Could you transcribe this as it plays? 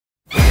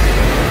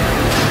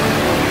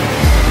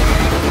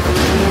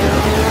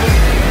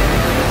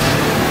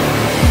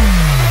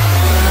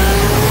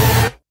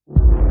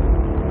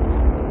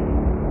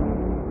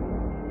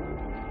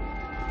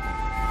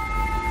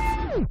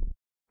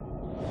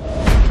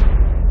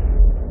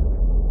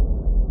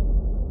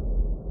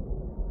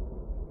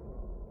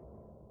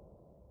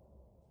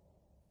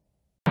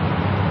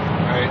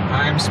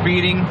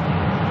Speeding.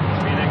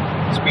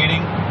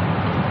 Speeding.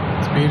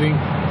 Speeding.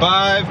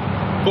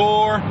 5,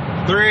 4,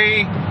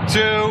 3, 2,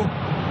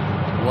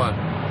 1.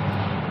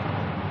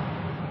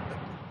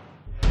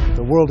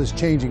 The world is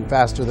changing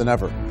faster than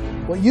ever.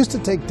 What used to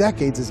take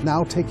decades is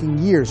now taking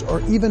years or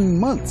even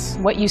months.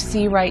 What you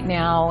see right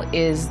now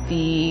is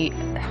the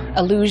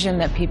illusion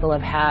that people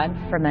have had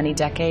for many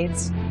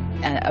decades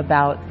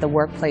about the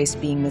workplace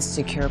being this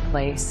secure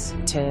place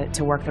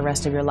to work the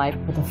rest of your life.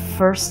 For the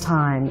first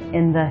time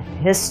in the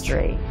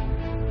history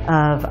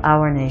of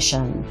our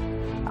nation,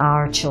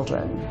 our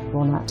children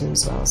will not do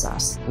as well as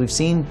us. We've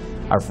seen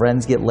our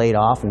friends get laid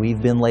off.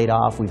 We've been laid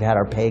off. We've had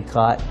our pay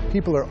cut.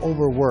 People are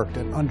overworked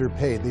and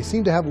underpaid. They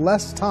seem to have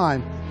less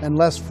time and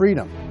less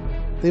freedom.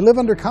 They live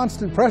under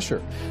constant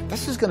pressure.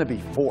 This is going to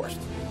be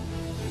forced.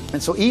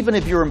 And so even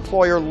if your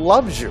employer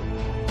loves you,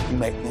 they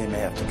may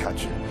have to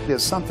cut you.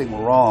 There's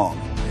something wrong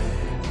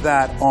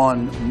that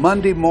on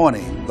Monday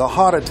morning, the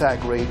heart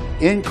attack rate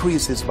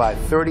increases by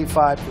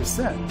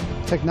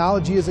 35%.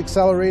 Technology is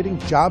accelerating,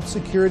 job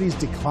security is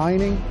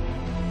declining.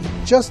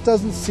 It just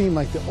doesn't seem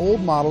like the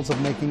old models of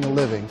making a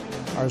living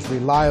are as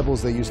reliable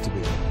as they used to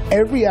be.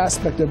 Every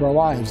aspect of our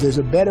lives, there's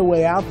a better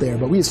way out there,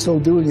 but we're still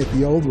doing it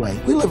the old way.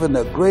 We live in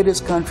the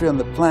greatest country on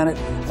the planet,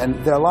 and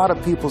there are a lot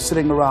of people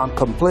sitting around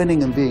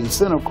complaining and being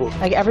cynical.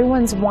 Like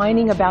everyone's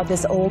whining about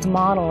this old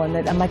model,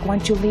 and I'm like, why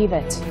don't you leave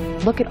it?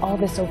 Look at all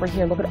this over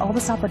here. Look at all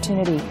this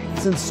opportunity.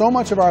 Since so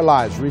much of our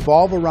lives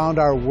revolve around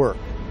our work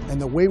and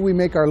the way we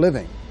make our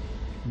living,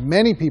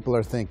 many people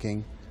are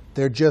thinking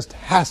there just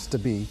has to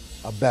be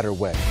a better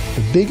way.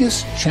 The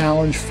biggest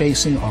challenge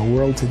facing our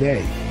world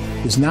today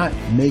is not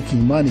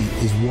making money,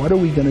 is what are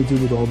we going to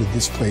do with all the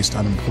displaced,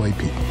 unemployed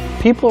people?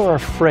 People are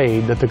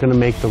afraid that they're going to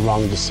make the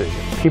wrong decision.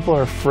 People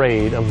are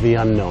afraid of the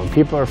unknown.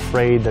 People are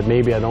afraid that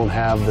maybe I don't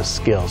have the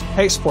skills.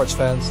 Hey, sports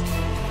fans,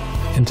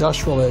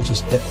 industrial age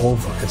is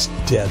over. It's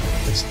dead.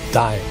 It's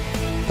dying.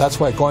 That's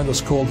why going to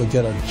school to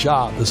get a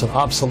job is an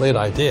obsolete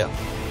idea.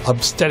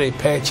 A steady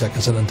paycheck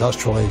is an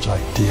industrial age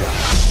idea.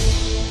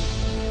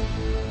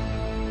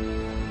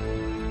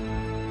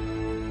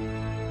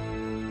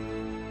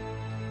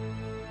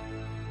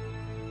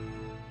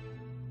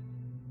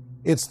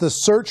 It's the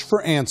search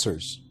for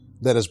answers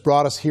that has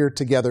brought us here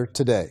together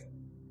today.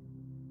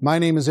 My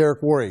name is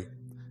Eric Worre,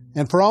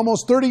 and for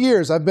almost 30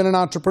 years I've been an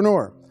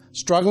entrepreneur,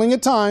 struggling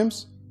at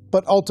times,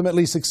 but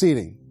ultimately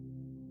succeeding.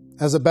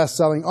 As a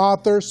best-selling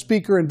author,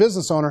 speaker, and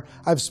business owner,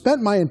 I've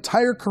spent my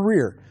entire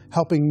career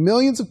helping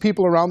millions of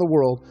people around the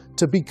world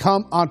to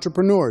become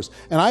entrepreneurs.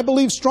 And I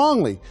believe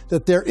strongly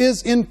that there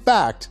is, in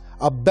fact,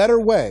 a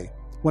better way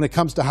when it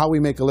comes to how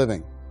we make a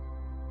living.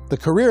 The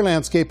career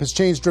landscape has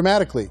changed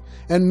dramatically,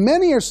 and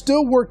many are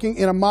still working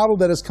in a model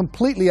that is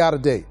completely out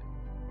of date.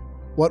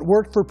 What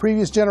worked for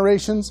previous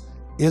generations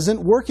isn't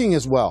working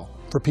as well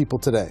for people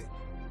today.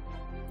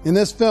 In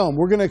this film,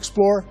 we're going to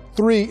explore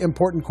 3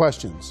 important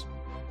questions.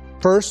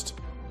 First,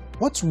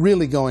 what's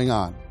really going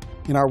on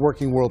in our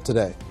working world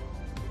today?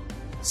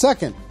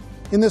 Second,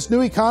 in this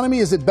new economy,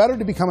 is it better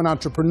to become an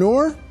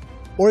entrepreneur,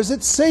 or is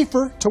it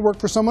safer to work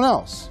for someone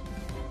else?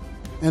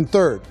 And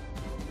third,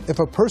 if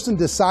a person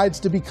decides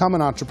to become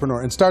an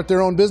entrepreneur and start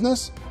their own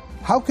business,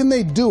 how can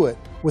they do it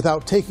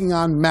without taking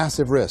on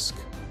massive risk?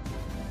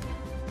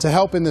 To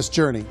help in this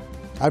journey,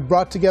 I've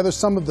brought together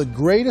some of the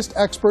greatest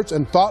experts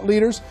and thought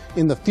leaders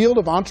in the field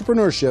of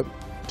entrepreneurship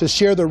to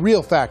share the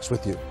real facts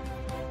with you.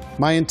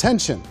 My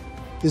intention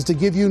is to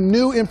give you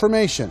new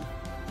information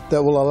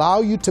that will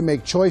allow you to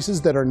make choices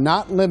that are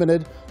not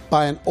limited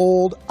by an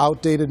old,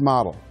 outdated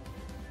model.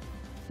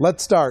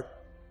 Let's start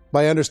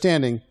by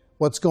understanding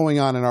what's going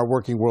on in our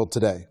working world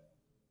today.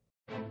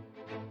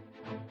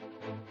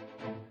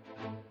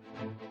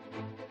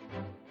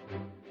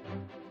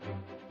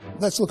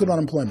 Let's look at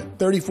unemployment.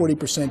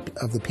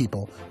 30–40% of the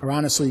people are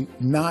honestly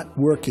not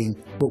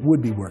working, but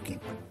would be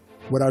working.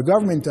 What our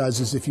government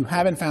does is if you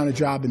haven't found a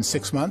job in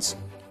 6 months,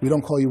 we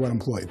don't call you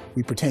unemployed.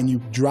 We pretend you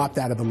dropped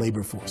out of the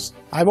labor force.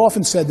 I've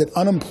often said that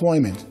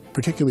unemployment,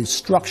 particularly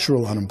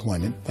structural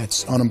unemployment,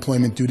 that's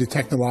unemployment due to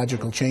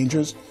technological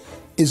changes,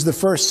 is the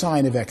first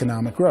sign of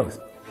economic growth.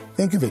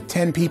 Think of it,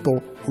 10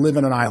 people live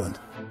on an island.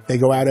 They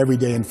go out every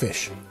day and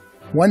fish.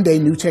 One day,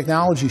 new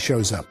technology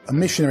shows up. A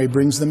missionary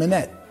brings them a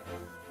net.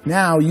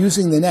 Now,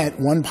 using the net,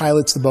 one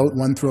pilots the boat,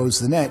 one throws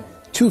the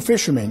net. 2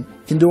 fishermen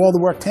can do all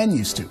the work 10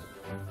 used to.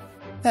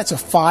 That's a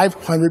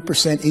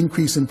 500%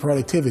 increase in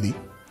productivity,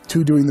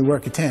 2 doing the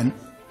work of 10,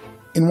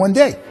 in one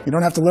day. You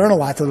don't have to learn a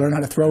lot to learn how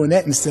to throw a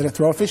net instead of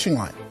throw a fishing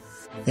line.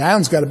 The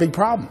island's got a big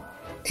problem,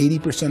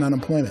 80%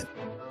 unemployment.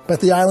 But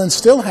the island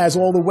still has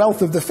all the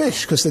wealth of the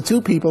fish because the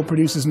 2 people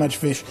produce as much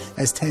fish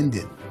as 10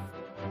 did.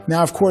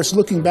 Now, of course,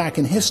 looking back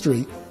in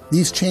history,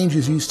 these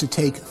changes used to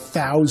take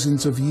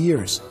thousands of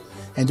years.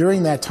 And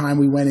during that time,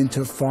 we went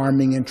into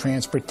farming and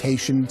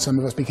transportation. Some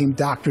of us became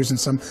doctors and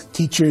some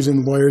teachers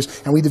and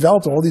lawyers. And we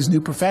developed all these new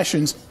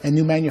professions and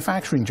new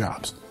manufacturing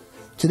jobs.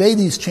 Today,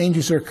 these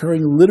changes are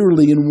occurring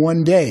literally in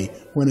one day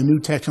when a new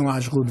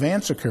technological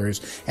advance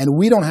occurs. And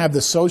we don't have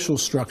the social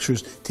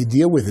structures to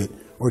deal with it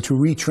or to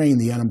retrain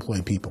the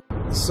unemployed people.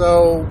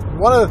 So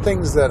one of the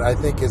things that I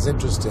think is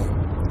interesting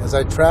as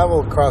I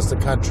travel across the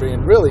country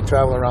and really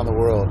travel around the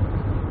world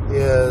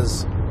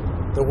is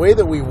the way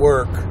that we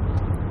work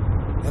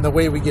and the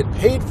way we get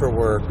paid for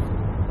work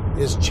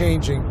is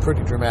changing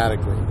pretty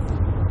dramatically.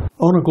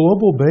 On a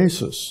global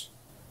basis,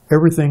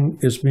 everything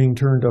is being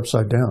turned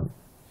upside down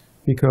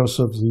because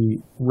of the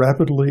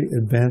rapidly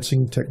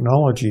advancing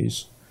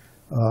technologies.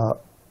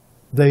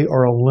 They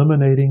are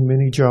eliminating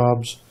many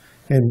jobs,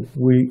 and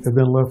we have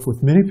been left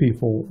with many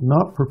people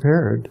not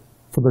prepared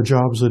for the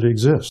jobs that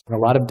exist. A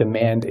lot of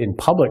demand in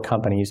public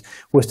companies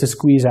was to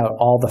squeeze out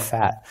all the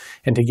fat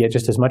and to get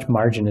just as much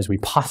margin as we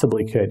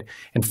possibly could,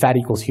 and fat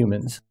equals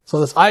humans. So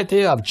this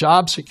idea of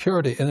job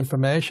security in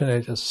information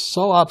age is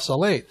so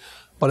obsolete,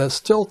 but it's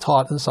still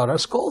taught inside our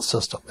school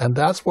system, and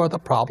that's where the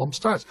problem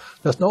starts.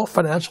 There's no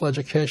financial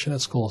education in the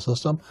school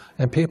system,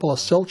 and people are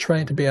still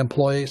trained to be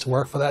employees who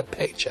work for that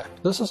paycheck.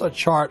 This is a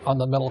chart on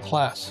the middle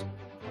class.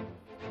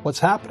 What's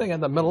happening in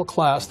the middle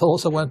class,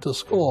 those that went to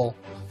school,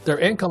 their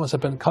incomes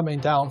have been coming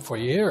down for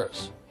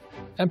years.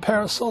 And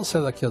parents still say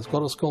to the kids, go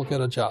to school,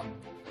 get a job.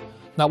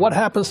 Now what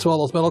happens to all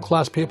those middle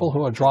class people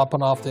who are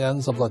dropping off the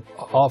ends of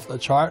the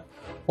chart?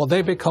 Well,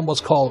 they become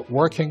what's called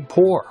working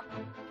poor.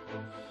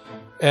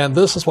 And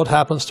this is what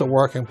happens to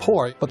working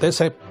poor. But they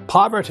say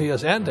poverty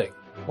is ending.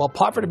 Well,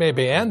 poverty may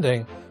be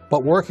ending,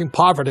 but working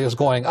poverty is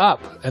going up.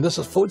 And this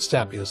is food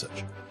stamp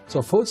usage.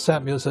 So food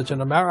stamp usage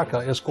in America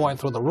is going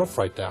through the roof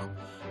right now,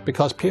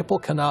 because people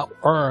cannot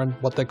earn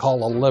what they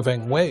call a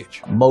living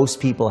wage. Most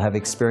people have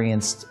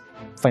experienced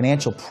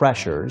financial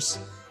pressures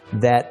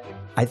that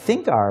I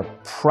think are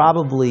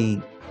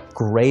probably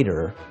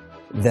greater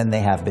than they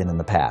have been in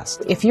the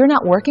past. If you're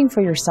not working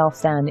for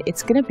yourself, then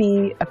it's going to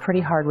be a pretty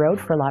hard road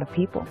for a lot of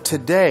people.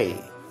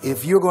 Today,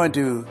 if you're going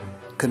to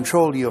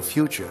control your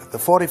future, the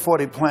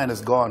 40-40 plan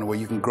is gone, where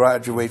you can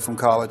graduate from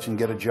college and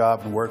get a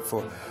job and work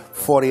for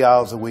 40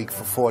 hours a week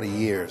for 40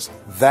 years.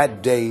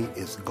 That day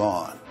is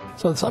gone.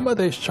 So some of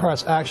these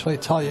charts actually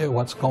tell you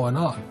what's going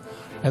on.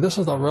 And this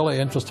is a really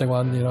interesting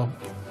one, you know.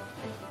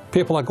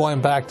 People are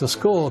going back to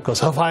school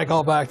because if I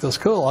go back to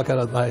school, I'll get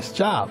a nice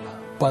job.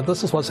 But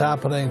this is what's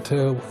happening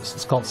to,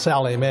 it's called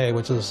Sallie Mae,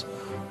 which is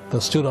the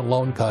student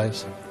loan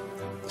guys.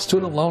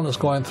 Student loan is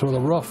going through the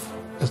roof.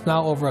 It's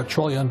now over $1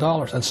 trillion,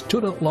 and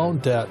student loan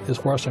debt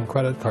is worse than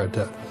credit card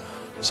debt.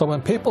 So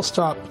when people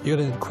stopped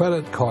using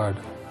credit card,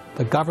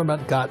 the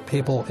government got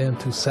people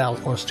into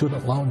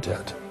student loan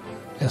debt.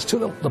 And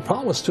the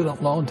problem with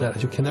student loan debt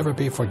is you can never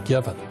be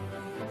forgiven.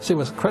 See,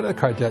 with credit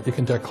card debt, you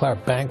can declare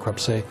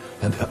bankruptcy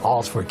and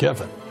all's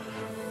forgiven.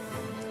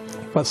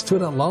 But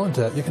student loan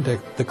debt, you can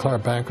declare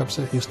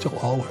bankruptcy, you still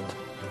owe it.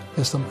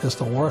 It's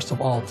the worst of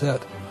all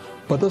debt.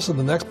 But this is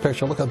the next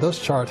picture. Look at this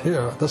chart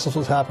here. This is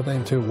what's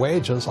happening to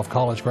wages of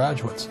college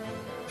graduates.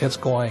 It's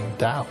going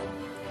down.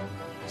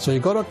 So you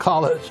go to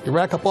college, you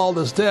rack up all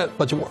this debt,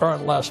 but you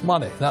earn less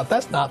money. Now,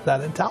 that's not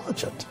that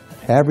intelligent.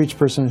 Average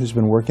person who's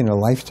been working a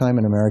lifetime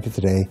in America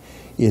today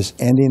is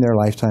ending their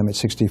lifetime at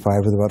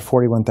 65 with about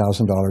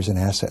 $41,000 in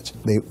assets.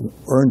 They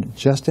earned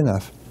just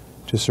enough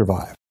to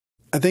survive.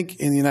 I think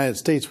in the United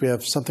States we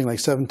have something like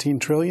 17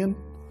 trillion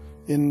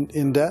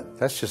in debt.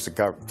 That's just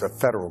the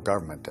federal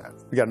government debt.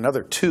 We got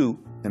another 2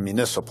 in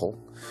municipal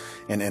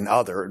and in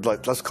other,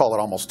 let's call it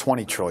almost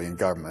 20 trillion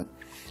government.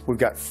 We've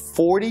got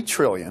 40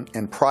 trillion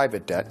in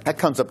private debt. That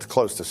comes up to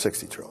close to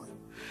 60 trillion.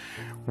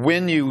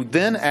 When you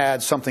then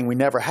add something we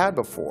never had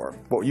before,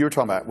 what you were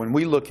talking about, when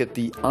we look at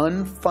the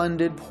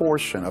unfunded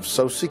portion of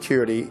Social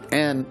Security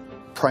and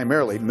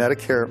primarily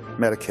Medicare,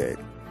 Medicaid,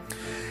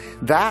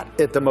 that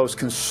at the most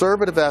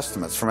conservative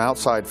estimates from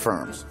outside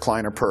firms,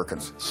 Kleiner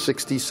Perkins,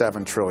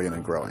 67 trillion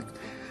and growing.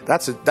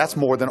 That's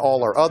more than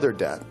all our other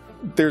debt.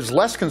 There's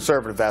less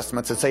conservative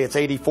estimates that say it's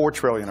 84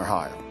 trillion or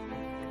higher.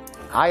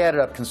 I added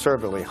up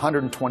conservatively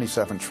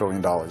 $127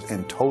 trillion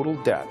in total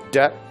debt.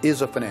 Debt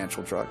is a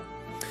financial drug.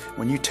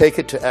 When you take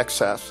it to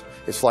excess,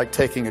 it's like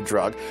taking a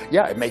drug.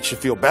 Yeah, it makes you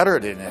feel better,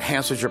 it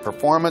enhances your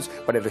performance,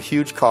 but at a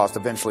huge cost,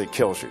 eventually it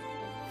kills you.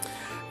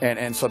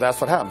 And so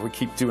that's what happens. We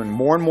keep doing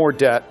more and more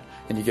debt,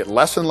 and you get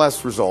less and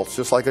less results,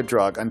 just like a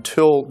drug,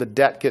 until the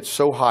debt gets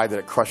so high that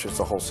it crushes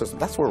the whole system.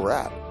 That's where we're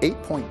at,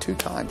 8.2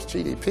 times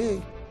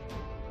GDP.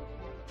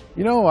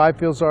 You know who I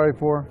feel sorry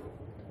for?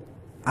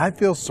 I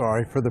feel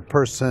sorry for the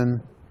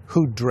person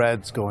who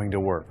dreads going to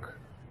work,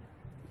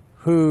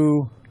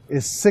 who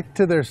is sick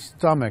to their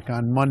stomach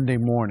on Monday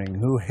morning,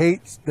 who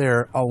hates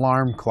their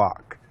alarm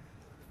clock,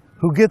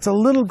 who gets a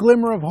little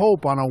glimmer of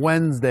hope on a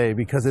Wednesday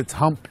because it's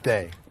hump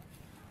day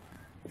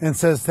and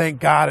says,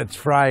 thank God it's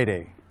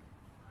Friday.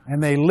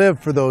 And they live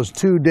for those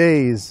 2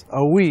 days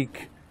a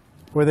week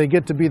where they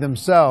get to be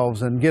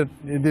themselves and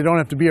they don't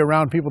have to be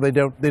around people they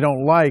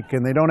don't like,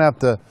 and they don't have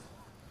to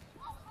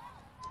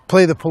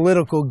play the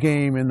political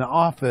game in the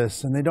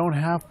office, and they don't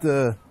have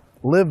to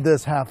live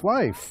this half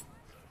life.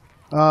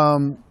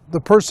 The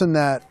person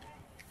that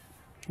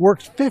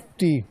works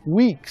 50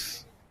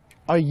 weeks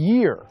a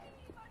year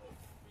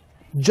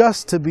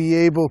just to be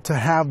able to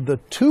have the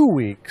 2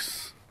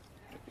 weeks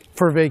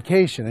for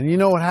vacation. And you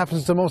know what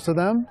happens to most of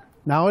them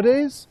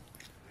nowadays?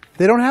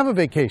 They don't have a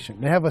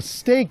vacation. They have a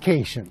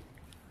staycation.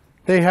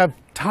 They have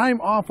time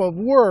off of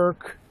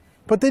work,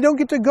 but they don't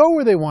get to go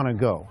where they want to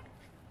go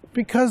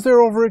because they're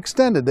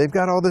overextended. They've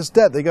got all this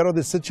debt. They got all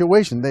this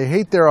situation. They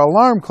hate their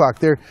alarm clock.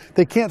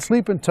 They can't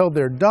sleep until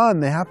they're done.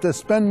 They have to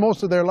spend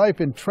most of their life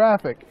in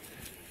traffic.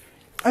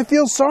 I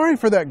feel sorry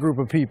for that group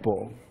of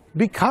people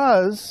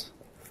because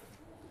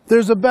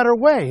there's a better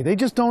way. They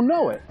just don't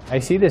know it. I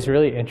see this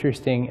really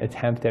interesting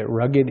attempt at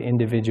rugged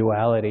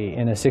individuality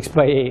in a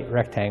 6x8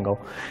 rectangle.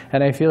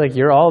 And I feel like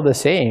you're all the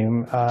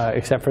same,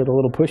 except for the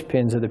little push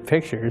pins of the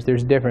pictures.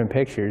 There's different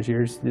pictures.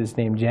 Yours is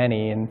named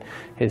Jenny and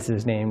his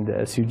is named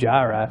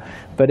Sujara,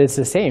 but it's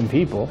the same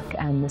people.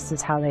 And this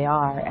is how they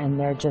are, and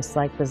they're just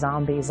like the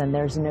zombies, and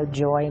there's no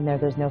joy in there,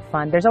 there's no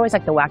fun. There's always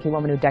like the wacky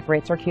woman who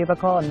decorates her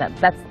cubicle, and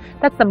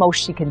that's the most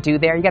she can do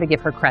there. You got to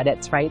give her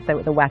credits, right? The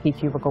wacky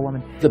cubicle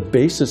woman. The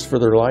basis for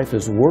their life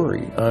is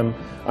worry.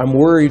 I'm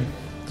worried,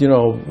 you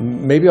know,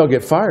 maybe I'll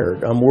get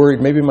fired. I'm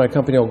worried maybe my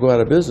company will go out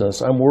of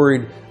business. I'm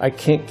worried I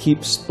can't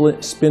keep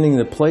spinning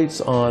the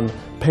plates on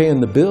paying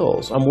the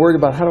bills. I'm worried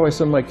about how do I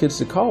send my kids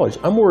to college.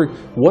 I'm worried,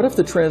 what if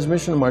the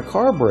transmission of my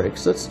car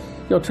breaks? That's,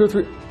 you know, 2 or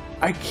 3,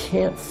 I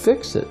can't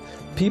fix it.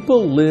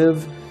 People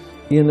live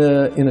in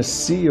a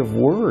sea of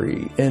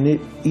worry, and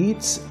it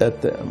eats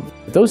at them.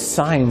 Those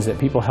signs that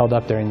people held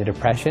up during the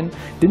Depression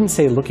didn't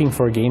say looking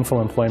for gainful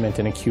employment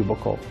in a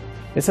cubicle.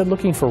 It said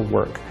looking for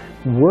work.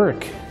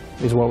 Work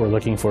is what we're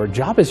looking for.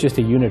 Job is just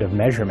a unit of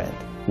measurement.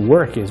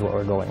 Work is what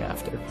we're going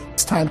after.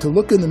 It's time to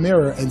look in the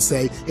mirror and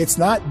say, it's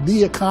not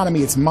the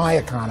economy, it's my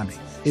economy.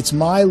 It's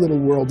my little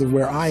world of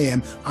where I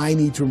am. I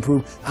need to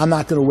improve. I'm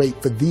not going to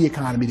wait for the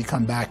economy to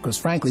come back because,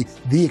 frankly,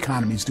 the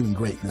economy is doing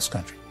great in this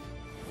country.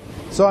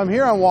 So I'm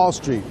here on Wall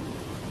Street,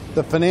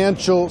 the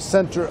financial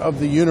center of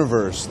the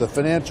universe, the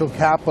financial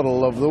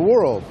capital of the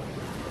world.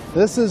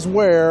 This is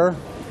where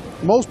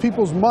most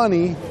people's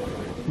money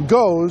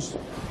goes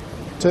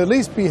to at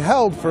least be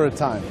held for a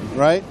time,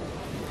 right?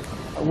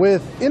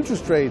 With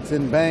interest rates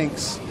in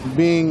banks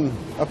being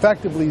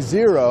effectively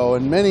zero,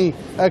 and many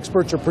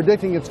experts are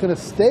predicting it's going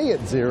to stay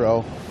at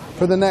zero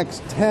for the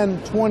next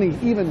 10, 20,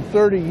 even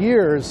 30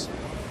 years,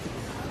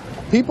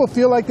 people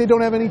feel like they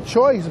don't have any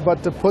choice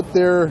but to put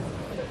their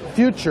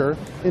future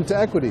into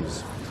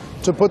equities,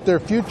 to put their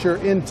future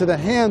into the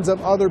hands of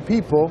other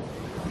people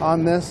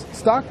on this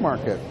stock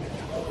market,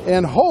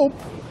 and hope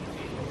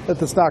that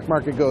the stock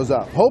market goes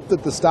up. Hope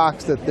that the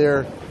stocks that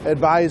their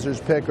advisors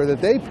pick or that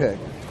they pick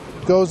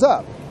goes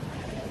up.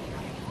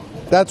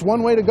 That's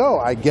one way to go,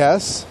 I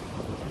guess.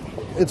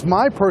 It's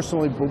my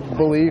personal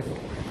belief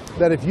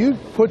that if you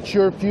put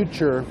your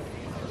future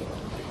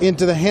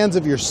into the hands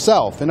of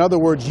yourself, in other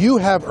words, you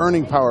have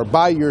earning power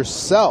by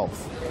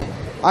yourself,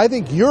 I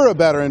think you're a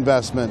better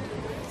investment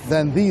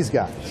than these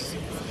guys.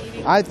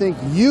 I think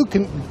you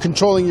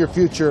controlling your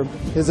future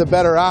is a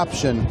better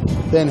option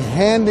than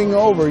handing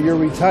over your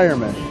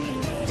retirement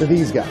to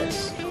these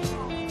guys.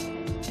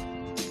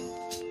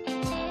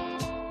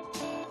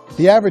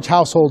 The average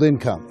household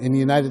income in the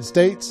United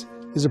States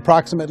is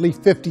approximately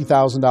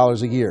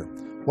 $50,000 a year,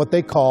 what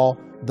they call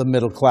the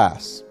middle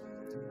class.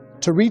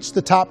 To reach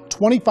the top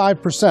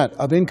 25%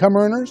 of income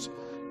earners,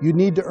 you'd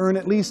need to earn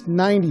at least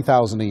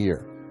 $90,000 a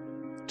year.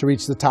 To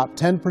reach the top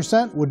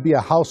 10% would be a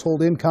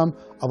household income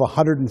of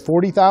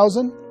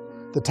 $140,000,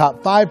 the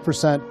top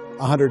 5%,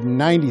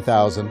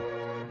 $190,000,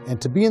 and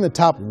to be in the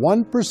top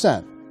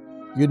 1%,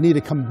 you'd need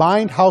a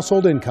combined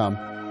household income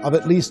of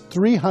at least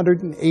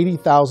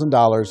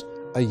 $380,000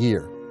 a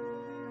year.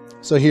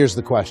 So here's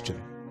the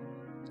question.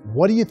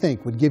 What do you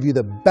think would give you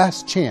the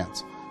best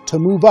chance to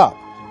move up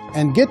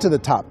and get to the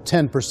top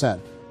 10%,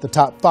 the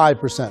top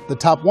 5%, the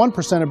top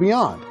 1% or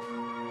beyond?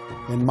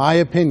 In my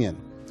opinion,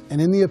 and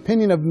in the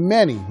opinion of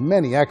many,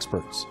 many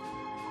experts,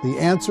 the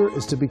answer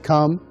is to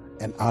become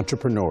an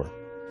entrepreneur,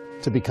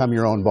 to become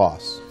your own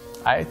boss.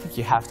 I think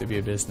you have to be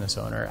a business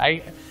owner.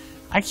 I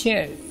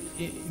can't,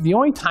 the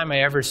only time I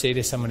ever say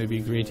to someone it'd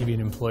be great to be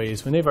an employee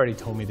is when they've already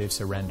told me they've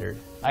surrendered.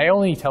 I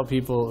only tell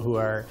people who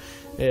are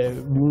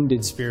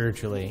wounded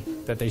spiritually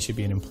that they should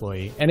be an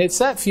employee. And it's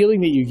that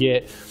feeling that you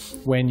get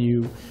when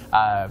you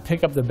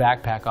pick up the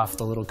backpack off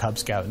the little Cub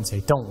Scout and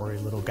say, "Don't worry,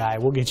 little guy,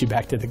 we'll get you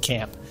back to the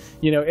camp."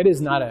 You know, it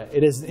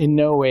is in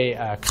no way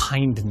a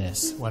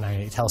kindness when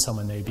I tell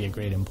someone they'd be a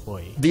great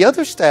employee. The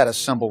other status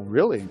symbol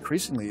really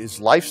increasingly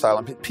is lifestyle.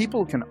 I mean,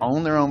 people can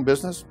own their own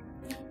business,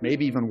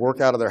 maybe even work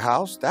out of their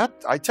house. That,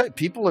 I tell you,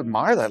 people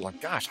admire that.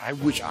 Like, gosh, I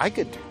wish I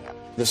could do that.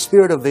 The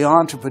spirit of the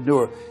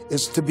entrepreneur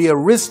is to be a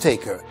risk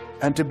taker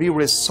and to be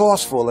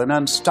resourceful and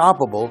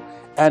unstoppable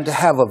and to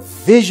have a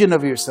vision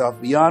of yourself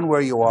beyond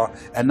where you are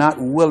and not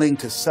willing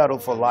to settle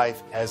for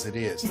life as it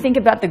is. You think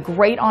about the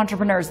great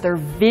entrepreneurs, they're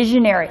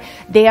visionary,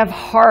 they have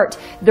heart,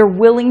 they're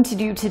willing to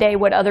do today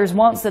what others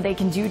won't so they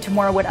can do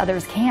tomorrow what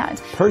others can't.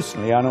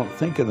 Personally, I don't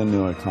think of the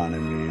new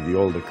economy, the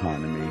old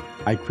economy.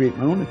 I create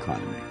my own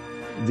economy.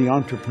 The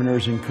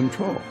entrepreneur's in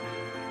control.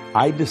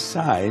 I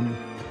decide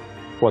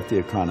what the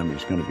economy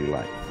is going to be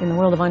like. In the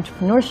world of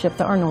entrepreneurship,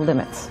 there are no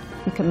limits.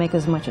 you can make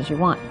as much as you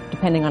want,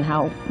 depending on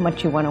how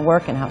much you want to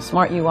work and how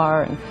smart you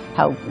are and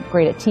how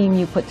great a team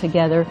you put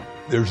together.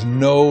 There's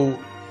no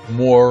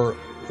more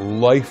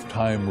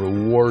lifetime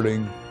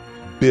rewarding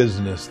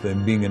business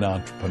than being an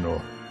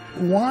entrepreneur.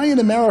 Why in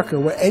America,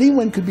 where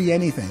anyone could be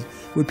anything,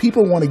 would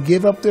people want to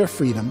give up their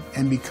freedom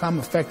and become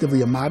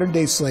effectively a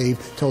modern-day slave,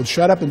 told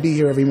shut up and be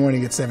here every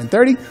morning at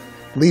 7:30,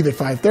 leave at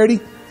 5:30,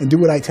 and do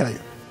what I tell you?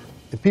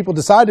 If people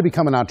decide to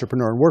become an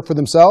entrepreneur and work for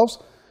themselves,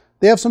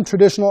 they have some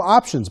traditional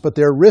options, but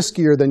they're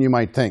riskier than you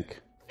might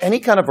think. Any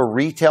kind of a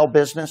retail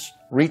business,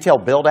 retail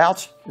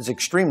build-outs, is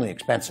extremely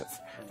expensive.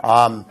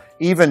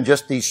 Even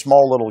just these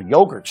small little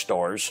yogurt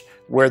stores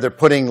where they're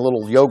putting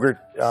little yogurt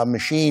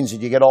machines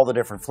and you get all the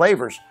different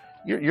flavors,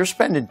 you're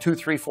spending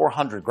 $200,000,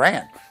 $300,000,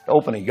 $400,000 to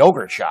open a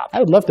yogurt shop. I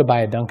would love to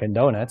buy a Dunkin'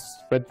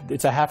 Donuts, but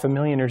it's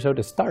 $500,000 or so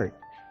to start.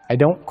 I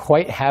don't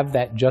quite have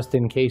that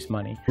just-in-case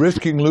money.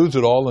 Risking lose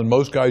it all, and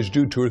most guys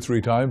do 2 or 3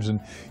 times,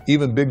 and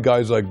even big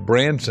guys like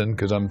Branson,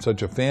 because I'm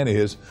such a fan of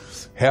his,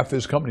 half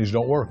his companies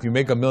don't work. If you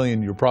make $1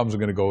 million, your problems are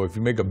going to go. If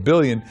you make $1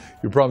 billion,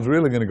 your problems are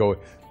really going to go.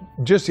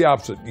 Just the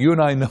opposite. You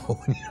and I know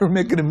when you're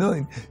making $1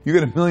 million, you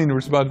get $1 million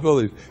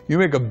responsibilities. You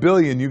make $1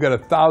 billion, you got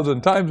 1,000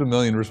 times $1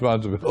 million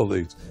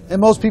responsibilities. And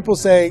most people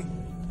say,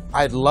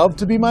 I'd love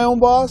to be my own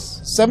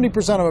boss.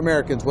 70% of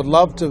Americans would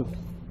love to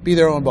be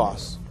their own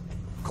boss,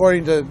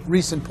 according to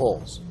recent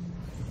polls.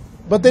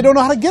 But they don't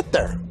know how to get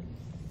there.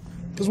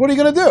 Because what are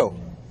you going to do?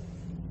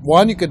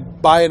 One, you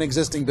could buy an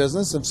existing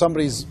business. If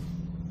somebody's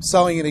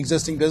selling an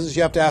existing business,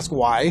 you have to ask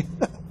why.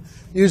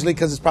 Usually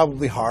because it's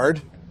probably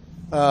hard.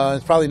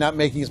 It's probably not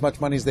making as much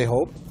money as they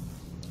hope.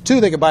 2,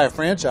 they could buy a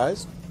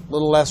franchise. A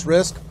little less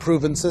risk,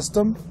 proven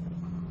system,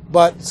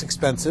 but it's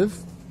expensive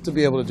to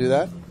be able to do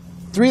that.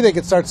 3, they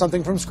could start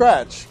something from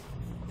scratch.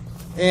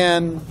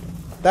 And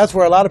that's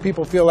where a lot of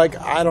people feel like,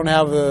 I don't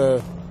have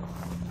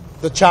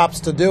the chops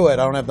to do it.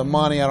 I don't have the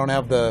money. I don't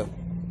have the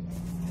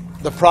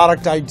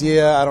product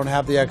idea. I don't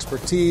have the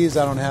expertise.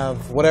 I don't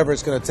have whatever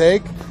it's going to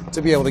take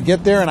to be able to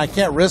get there, and I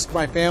can't risk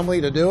my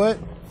family to do it.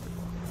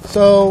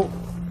 So,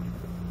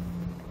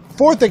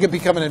 4th, they could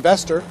become an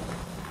investor.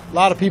 A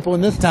lot of people in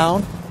this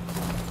town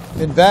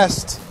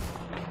invest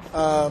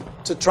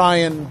to try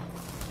and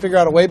figure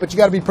out a way, but you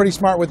got to be pretty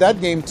smart with that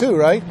game too,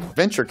 right?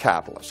 Venture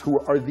capitalists, who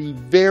are the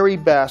very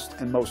best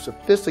and most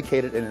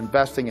sophisticated in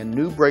investing in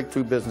new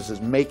breakthrough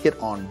businesses, make it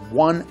on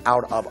 1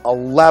 out of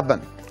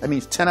 11. That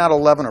means 10 out of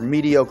 11 are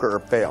mediocre or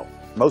fail.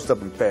 Most of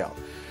them fail.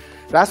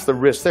 That's the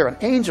risk there. An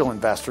angel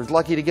investor is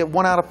lucky to get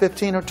 1 out of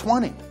 15 or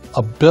 20.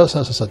 A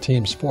business is a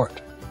team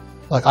sport.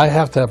 Like, I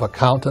have to have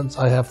accountants,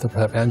 I have to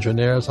have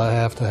engineers, I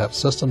have to have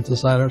system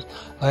designers,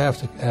 I have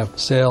to have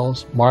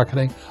sales,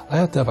 marketing, I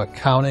have to have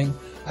accounting,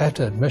 I have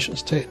to have mission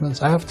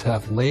statements, I have to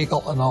have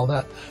legal and all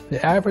that.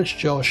 The average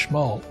Joe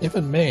Schmo,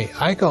 even me,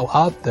 I go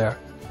out there,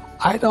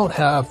 I don't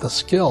have the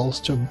skills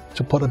to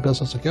put a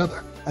business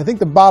together. I think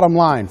the bottom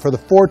line for the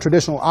 4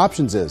 traditional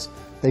options is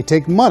they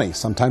take money,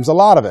 sometimes a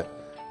lot of it.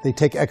 They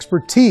take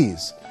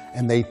expertise,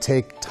 and they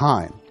take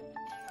time.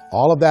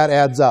 All of that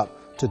adds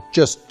up to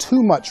just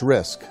too much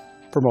risk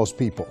for most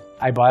people.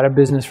 I bought a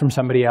business from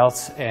somebody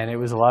else, and it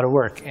was a lot of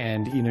work.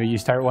 And you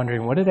start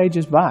wondering, what did I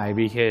just buy?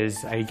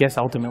 Because I guess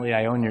ultimately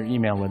I own your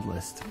email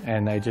list,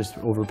 and I just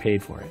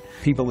overpaid for it.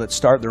 People that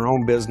start their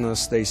own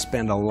business, they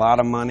spend a lot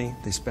of money,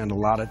 they spend a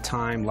lot of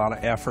time, a lot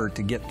of effort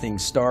to get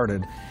things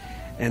started.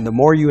 And the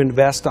more you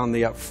invest on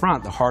the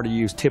upfront, the harder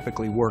you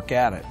typically work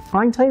at it.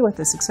 Well, I can tell you what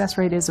the success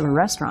rate is of a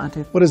restaurant.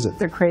 If what is it?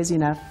 They're crazy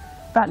enough.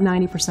 About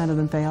 90% of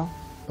them fail.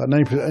 About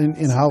 90%?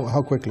 In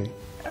how quickly?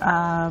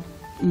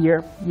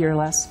 Year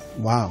less.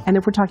 Wow. And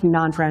if we're talking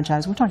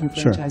non-franchise, we're talking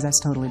franchise, Sure. That's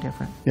totally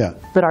different. Yeah.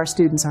 But our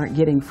students aren't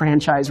getting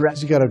franchise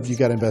restaurants. You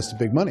got to invest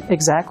big money.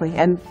 Exactly.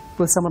 And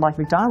with someone like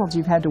McDonald's,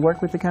 you've had to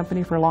work with the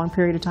company for a long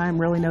period of time,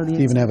 really know the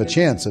To even have a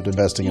chance at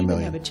investing $1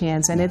 million. have a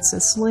chance, and it's a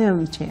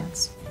slim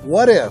chance.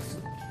 What if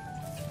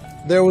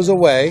there was a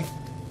way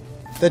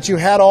that you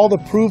had all the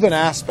proven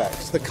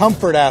aspects, the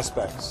comfort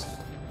aspects,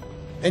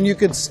 and you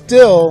could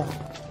still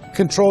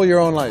control your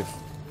own life?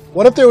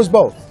 What if there was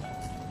both?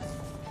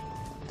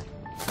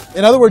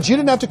 In other words, you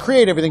didn't have to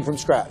create everything from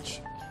scratch.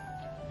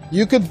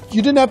 You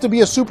didn't have to be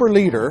a super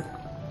leader.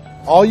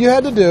 All you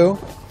had to do,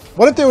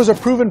 what if there was a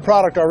proven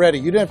product already?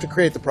 You didn't have to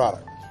create the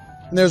product.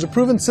 And there's a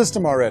proven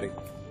system already,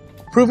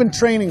 proven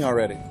training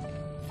already.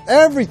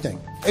 Everything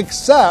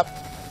except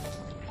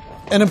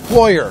an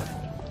employer.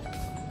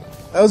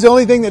 That was the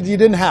only thing that you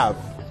didn't have.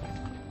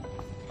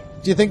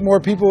 Do you think more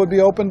people would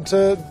be open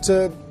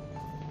to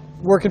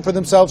working for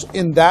themselves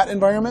in that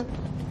environment?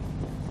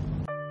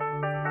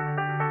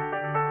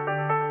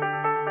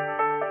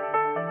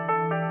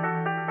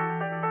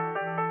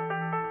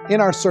 In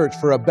our search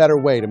for a better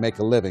way to make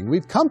a living,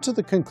 we've come to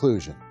the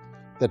conclusion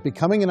that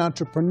becoming an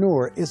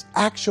entrepreneur is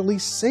actually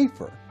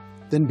safer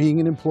than being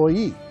an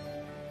employee.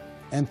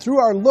 And through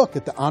our look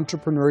at the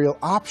entrepreneurial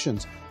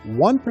options,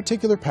 one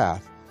particular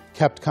path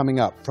kept coming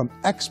up from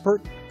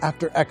expert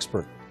after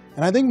expert.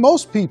 And I think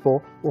most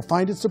people will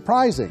find it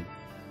surprising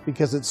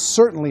because it's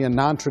certainly a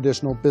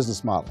non-traditional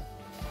business model.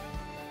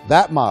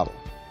 That model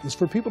is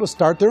for people to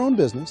start their own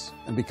business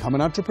and become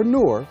an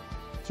entrepreneur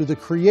through the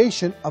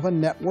creation of a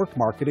network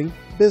marketing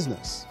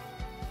business.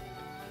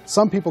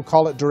 Some people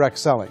call it direct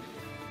selling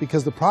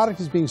because the product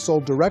is being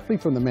sold directly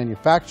from the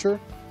manufacturer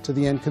to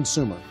the end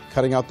consumer,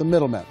 cutting out the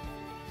middlemen.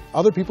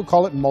 Other people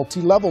call it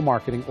multi-level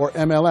marketing, or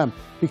MLM,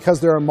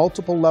 because there are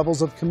multiple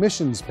levels of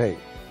commissions paid.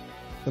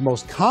 The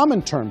most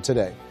common term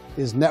today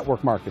is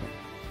network marketing,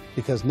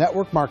 because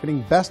network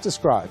marketing best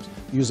describes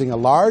using a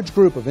large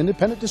group of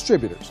independent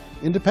distributors,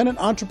 independent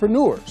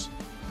entrepreneurs,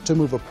 to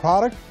move a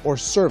product or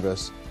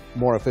service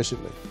more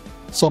efficiently.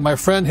 So my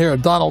friend here,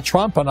 Donald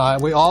Trump, and I,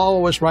 we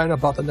always write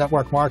about the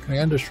network marketing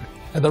industry.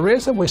 And the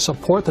reason we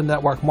support the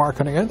network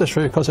marketing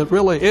industry is because it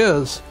really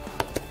is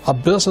a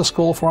business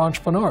school for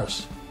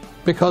entrepreneurs.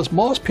 Because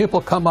most people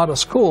come out of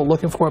school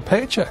looking for a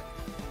paycheck.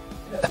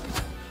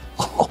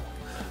 Oh,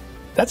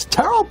 that's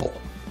terrible.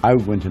 I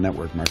would go into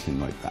network marketing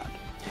like that.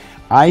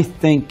 I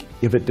think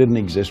if it didn't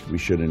exist, we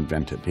should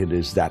invent it. It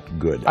is that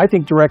good. I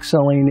think direct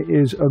selling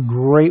is a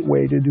great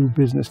way to do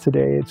business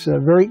today. It's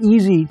very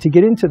easy to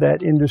get into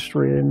that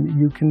industry, and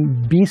you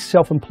can be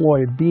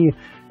self-employed, be,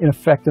 in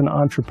effect, an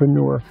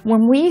entrepreneur.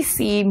 When we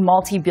see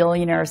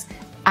multi-billionaires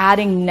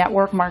adding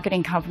network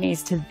marketing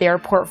companies to their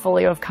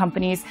portfolio of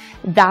companies,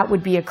 that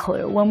would be a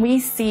clue. When we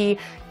see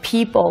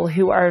people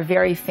who are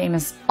very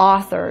famous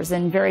authors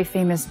and very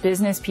famous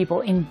business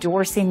people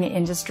endorsing the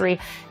industry,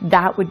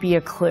 that would be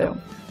a clue.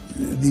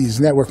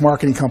 These network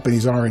marketing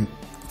companies aren't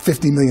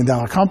 $50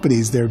 million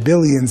companies. They're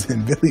billions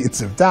and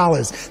billions of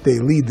dollars. They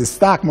lead the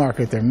stock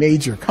market. They're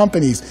major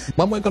companies.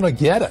 When we're going to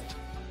get it?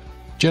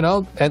 You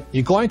know, and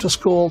you're going to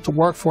school to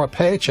work for a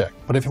paycheck,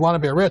 but if you want to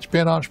be rich, be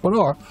an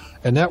entrepreneur,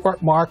 and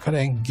network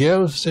marketing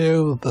gives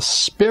you the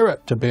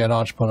spirit to be an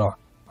entrepreneur.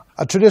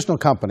 A traditional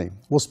company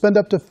will spend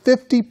up to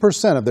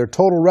 50% of their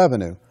total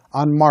revenue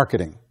on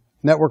marketing.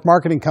 Network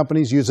marketing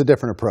companies use a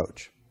different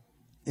approach.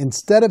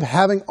 Instead of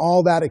having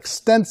all that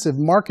extensive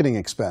marketing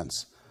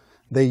expense,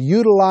 they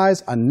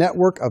utilize a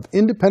network of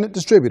independent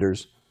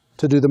distributors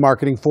to do the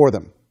marketing for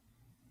them.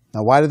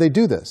 Now, why do they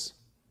do this?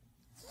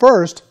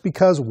 First,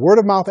 because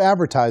word-of-mouth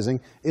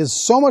advertising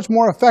is so much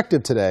more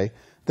effective today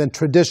than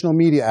traditional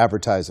media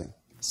advertising.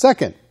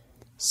 Second,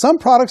 some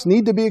products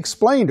need to be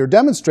explained or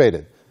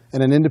demonstrated,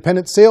 and an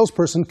independent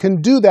salesperson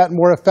can do that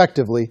more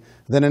effectively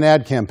than an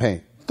ad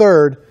campaign.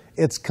 Third,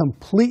 it's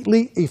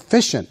completely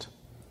efficient.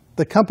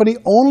 The company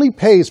only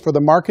pays for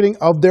the marketing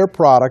of their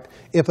product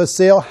if a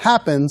sale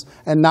happens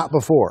and not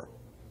before.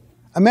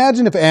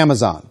 Imagine if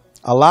Amazon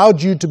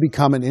allowed you to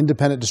become an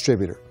independent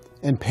distributor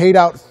and paid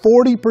out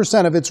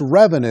 40% of its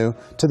revenue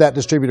to that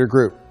distributor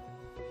group.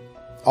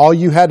 All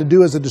you had to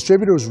do as a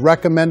distributor was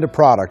recommend a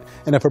product,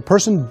 and if a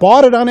person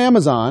bought it on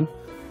Amazon,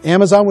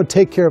 Amazon would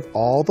take care of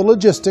all the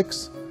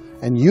logistics,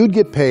 and you'd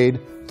get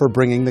paid for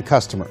bringing the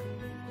customer.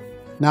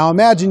 Now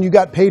imagine you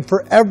got paid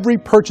for every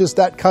purchase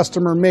that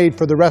customer made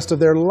for the rest of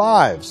their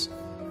lives.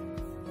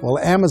 Well,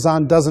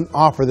 Amazon doesn't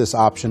offer this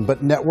option,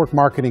 but network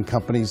marketing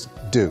companies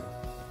do.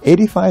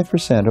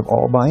 85% of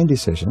all buying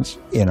decisions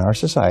in our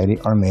society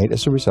are made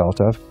as a result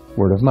of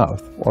word of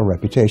mouth or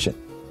reputation.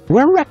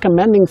 We're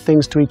recommending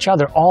things to each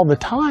other all the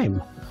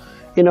time.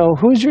 You know,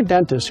 who's your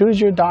dentist?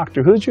 Who's your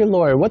doctor? Who's your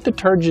lawyer? What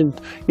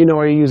detergent,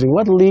 are you using?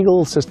 What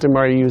legal system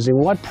are you using?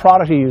 What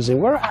product are you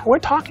using? We're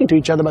talking to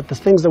each other about the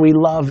things that we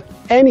love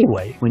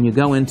anyway. When you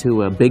go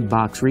into a big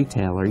box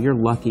retailer, you're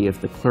lucky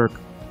if the clerk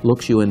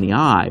looks you in the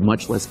eye,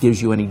 much less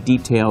gives you any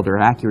detailed or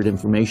accurate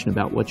information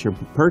about what you're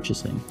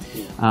purchasing.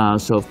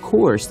 So of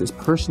course, this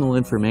personal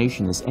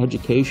information, this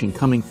education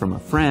coming from a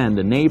friend,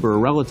 a neighbor, a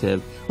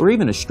relative, or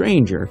even a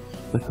stranger,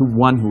 but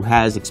one who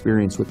has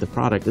experience with the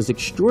product is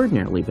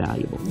extraordinarily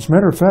valuable. As a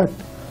matter of fact,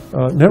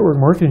 network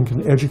marketing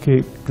can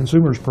educate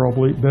consumers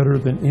probably better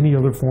than any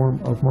other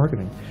form of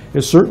marketing.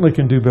 It certainly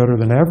can do better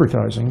than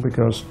advertising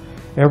because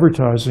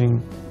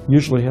advertising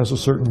usually has a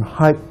certain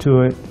hype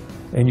to it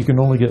and you can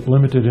only get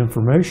limited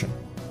information.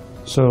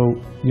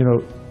 So,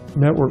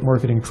 network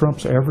marketing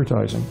trumps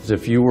advertising.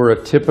 If you were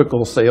a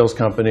typical sales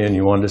company and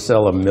you wanted to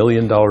sell $1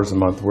 million a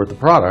month worth of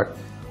product,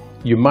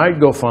 you might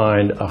go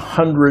find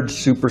 100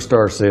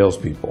 superstar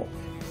salespeople.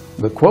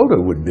 The quota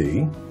would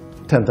be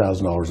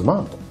 $10,000 a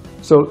month.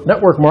 So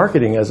network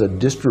marketing as a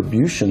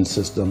distribution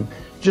system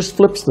just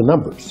flips the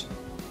numbers.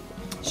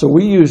 So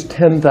we use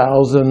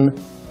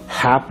 10,000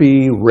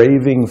 happy,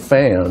 raving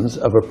fans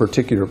of a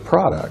particular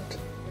product.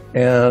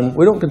 And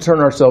we don't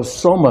concern ourselves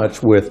so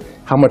much with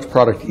how much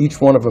product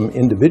each one of them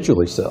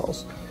individually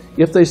sells.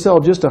 If they sell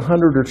just $100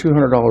 or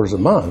 $200 a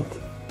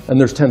month, and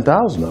there's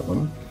 10,000 of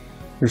them,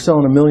 you're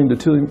selling $1 million to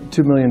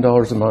 $2 million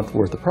a month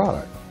worth of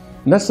product.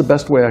 And that's the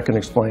best way I can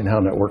explain how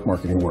network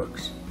marketing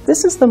works.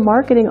 This is the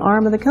marketing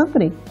arm of the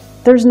company.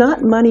 There's not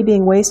money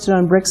being wasted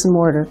on bricks and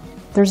mortar.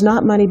 There's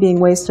not money being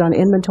wasted on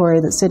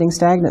inventory that's sitting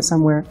stagnant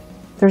somewhere.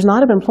 There's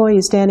not of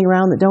employees standing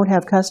around that don't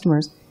have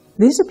customers.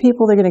 These are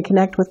people that are going to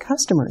connect with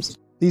customers.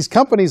 These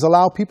companies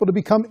allow people to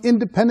become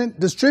independent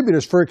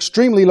distributors for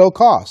extremely low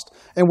cost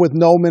and with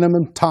no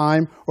minimum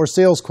time or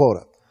sales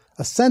quota.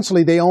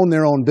 Essentially, they own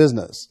their own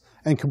business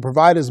and can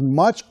provide as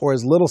much or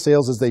as little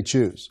sales as they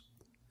choose.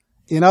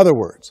 In other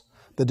words,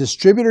 the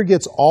distributor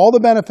gets all the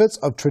benefits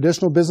of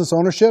traditional business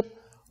ownership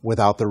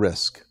without the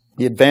risk.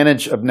 The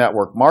advantage of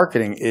network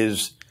marketing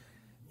is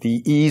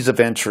the ease of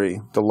entry,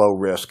 the low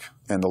risk,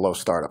 and the low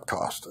startup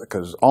cost,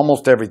 because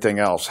almost everything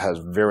else has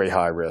very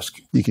high risk.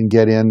 You can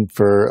get in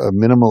for a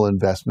minimal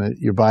investment.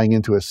 You're buying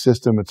into a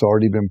system that's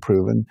already been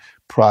proven,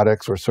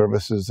 products or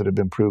services that have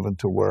been proven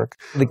to work.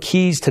 The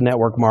keys to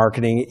network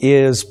marketing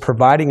is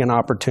providing an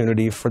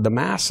opportunity for the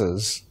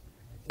masses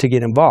to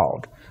get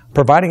involved,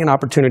 providing an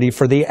opportunity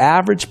for the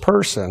average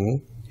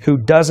person who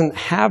doesn't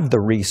have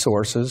the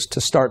resources to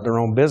start their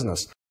own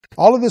business.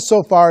 All of this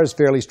so far is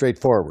fairly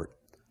straightforward,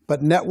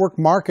 but network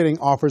marketing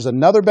offers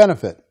another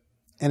benefit,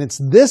 and it's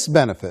this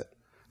benefit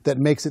that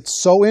makes it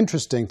so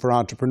interesting for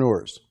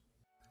entrepreneurs.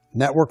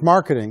 Network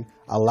marketing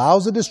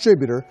allows a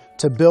distributor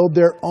to build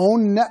their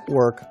own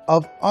network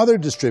of other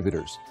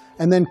distributors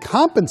and then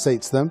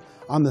compensates them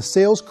on the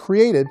sales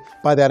created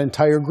by that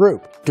entire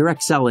group.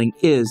 Direct selling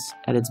is,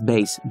 at its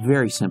base,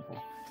 very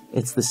simple.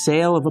 It's the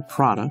sale of a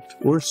product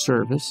or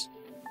service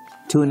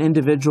to an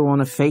individual on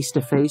a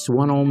face-to-face,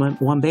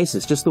 one-on-one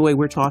basis, just the way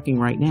we're talking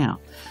right now.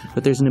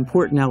 But there's an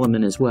important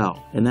element as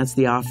well, and that's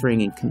the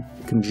offering in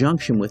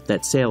conjunction with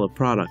that sale of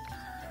product,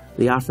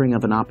 the offering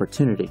of an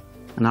opportunity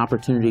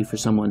for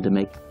someone to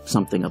make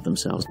something of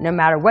themselves. No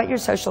matter what your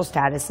social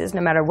status is,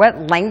 no matter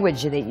what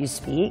language that you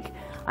speak,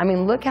 I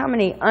mean, look how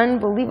many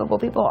unbelievable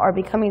people are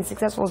becoming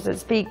successful to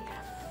speak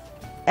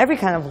every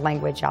kind of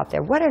language out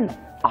there. What an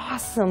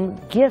awesome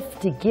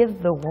gift to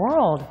give the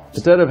world.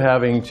 Instead of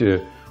having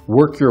to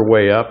work your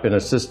way up in a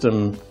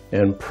system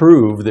and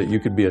prove that you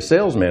could be a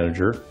sales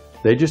manager,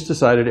 they just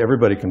decided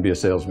everybody can be a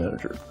sales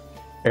manager.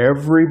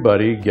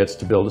 Everybody gets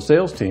to build a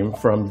sales team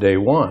from day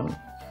one.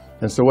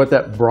 And so what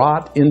that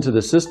brought into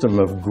the system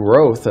of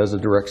growth as a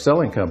direct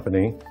selling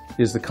company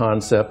is the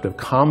concept of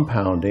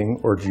compounding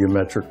or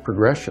geometric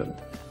progression.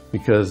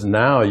 Because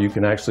now you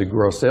can actually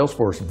grow a sales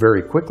force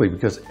very quickly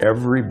because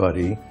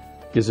everybody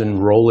is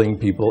enrolling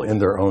people in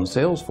their own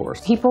sales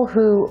force. People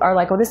who are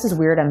like, oh, this is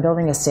weird, I'm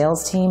building a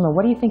sales team, or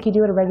what do you think you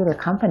do at a regular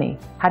company?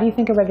 How do you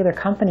think a regular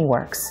company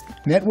works?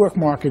 Network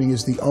marketing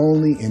is the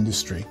only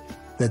industry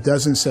that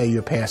doesn't say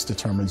your past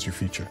determines your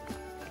future.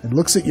 It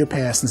looks at your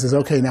past and says,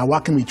 okay, now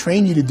what can we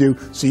train you to do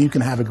so you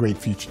can have a great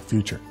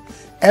future?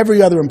 Every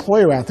other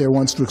employer out there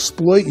wants to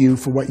exploit you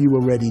for what you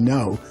already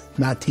know,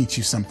 not teach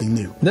you something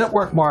new.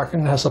 Network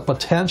marketing has the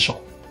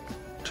potential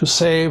to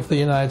save the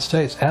United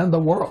States and the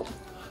world,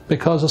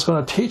 because it's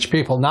going to teach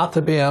people not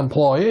to be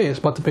employees,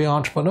 but to be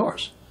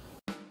entrepreneurs.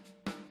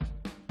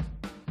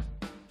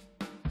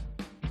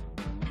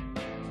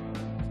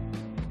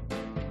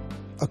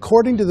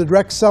 According to the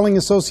Direct Selling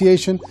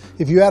Association,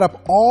 if you add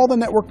up all the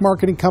network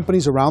marketing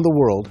companies around the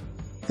world,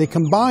 they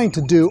combine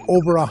to do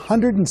over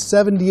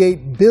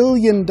 $178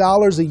 billion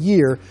a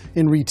year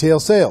in retail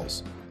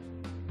sales.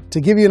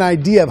 To give you an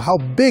idea of how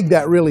big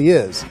that really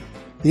is,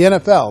 the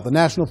NFL, the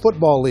National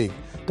Football League,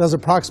 does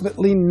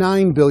approximately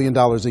 $9 billion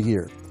a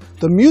year.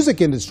 The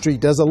music industry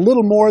does a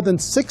little more than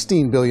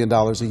 $16 billion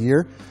a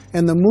year,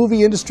 and the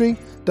movie industry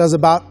does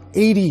about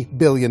 $80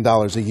 billion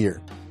a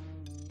year.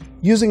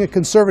 Using a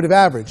conservative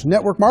average,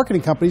 network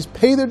marketing companies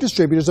pay their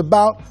distributors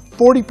about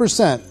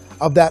 40%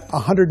 of that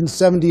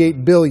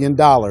 $178 billion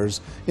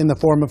in the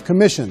form of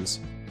commissions,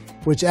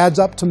 which adds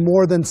up to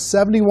more than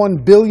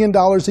 $71 billion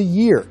a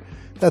year.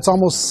 That's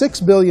almost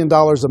 $6 billion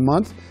a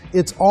month.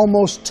 It's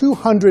almost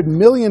 $200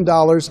 million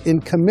in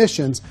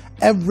commissions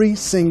every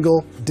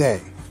single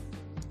day.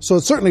 So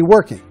it's certainly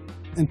working,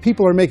 and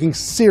people are making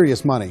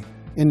serious money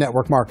in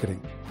network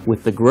marketing.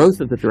 With the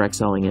growth of the direct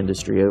selling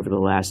industry over the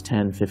last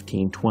 10,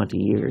 15, 20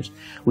 years,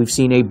 we've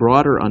seen a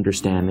broader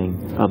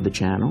understanding of the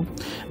channel.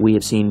 We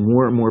have seen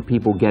more and more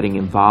people getting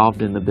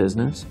involved in the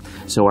business,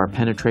 so our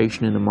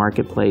penetration in the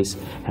marketplace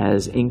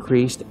has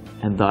increased,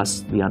 and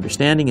thus the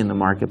understanding in the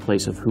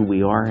marketplace of who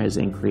we are has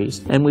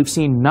increased. And we've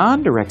seen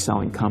non-direct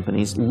selling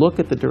companies look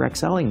at the direct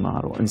selling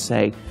model and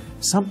say,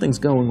 something's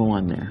going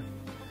on there.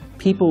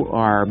 People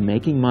are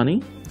making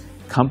money.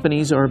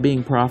 Companies are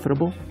being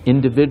profitable,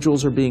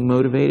 individuals are being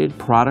motivated,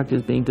 product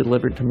is being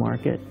delivered to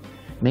market.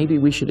 Maybe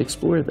we should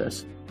explore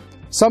this.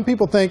 Some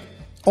people think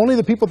only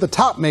the people at the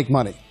top make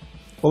money.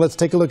 Well, let's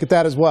take a look at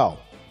that as well.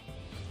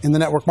 In the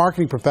network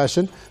marketing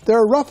profession, there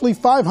are roughly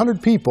 500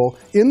 people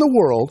in the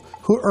world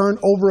who earn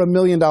over $1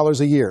 million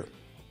a year.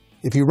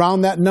 If you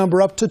round that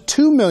number up to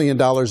 $2 million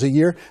a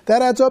year,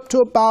 that adds up to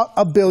about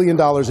 $1 billion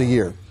a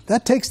year.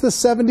 That takes the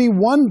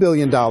 $71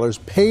 billion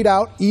paid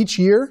out each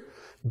year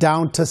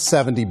down to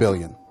 $70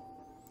 billion.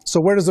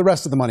 So where does the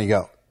rest of the money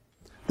go?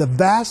 The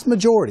vast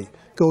majority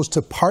goes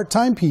to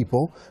part-time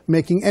people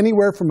making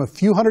anywhere from a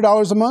few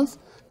 $100s a month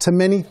to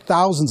many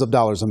thousands of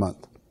dollars a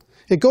month.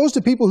 It goes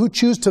to people who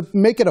choose to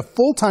make it a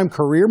full-time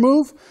career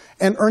move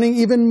and earning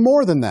even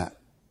more than that.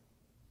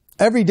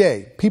 Every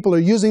day, people are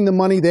using the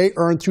money they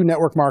earn through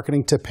network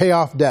marketing to pay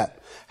off debt,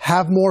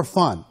 have more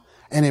fun,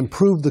 and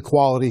improve the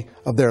quality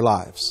of their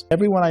lives.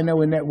 Everyone I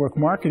know in network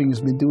marketing has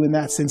been doing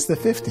that since the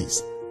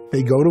 50s.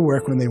 They go to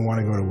work when they want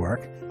to go to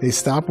work. They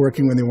stop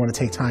working when they want to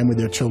take time with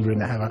their children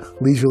to have a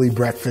leisurely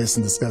breakfast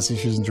and discuss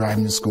issues and drive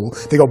them to school.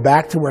 They go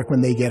back to work when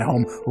they get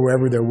home,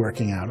 wherever they're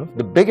working out of.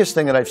 The biggest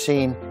thing that I've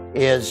seen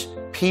is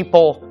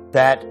people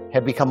that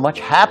have become much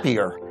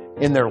happier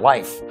in their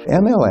life.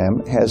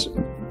 MLM has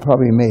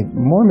probably made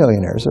more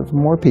millionaires of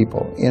more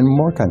people in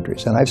more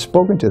countries, and I've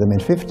spoken to them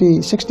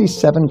in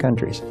 67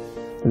 countries,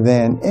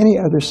 than any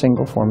other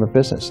single form of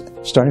business,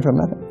 starting from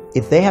nothing.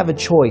 If they have a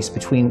choice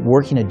between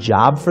working a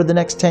job for the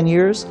next 10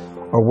 years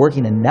or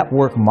working a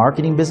network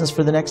marketing business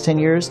for the next 10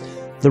 years,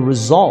 the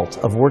result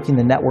of working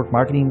the network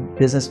marketing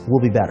business will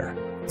be better.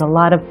 A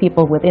lot of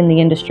people within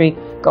the industry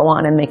go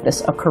on and make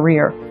this a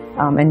career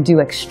and do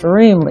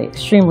extremely,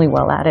 extremely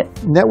well at it.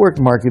 Network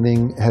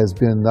marketing has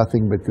been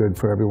nothing but good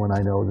for everyone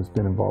I know that's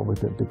been involved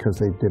with it because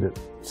they did it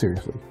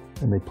seriously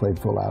and they played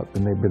full out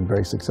and they've been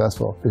very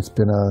successful. It's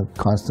been a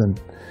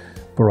constant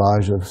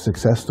barrage of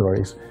success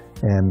stories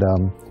and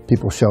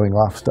people showing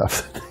off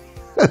stuff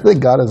they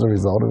got as a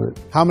result of it.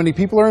 How many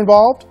people are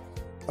involved?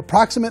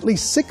 Approximately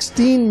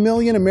 16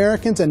 million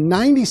Americans and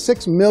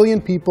 96 million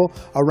people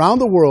around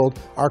the world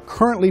are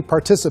currently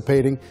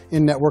participating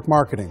in network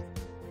marketing.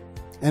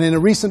 And in a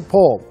recent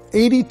poll,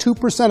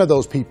 82% of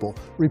those people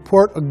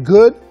report a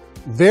good,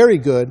 very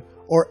good,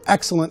 or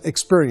excellent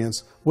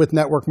experience with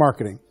network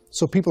marketing.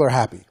 So people are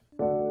happy.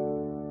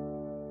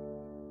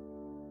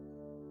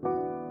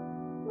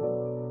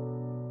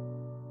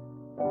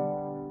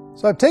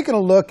 So I've taken a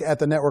look at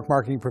the network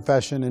marketing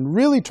profession and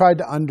really tried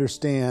to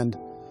understand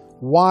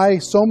why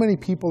so many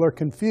people are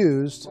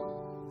confused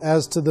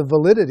as to the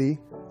validity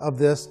of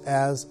this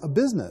as a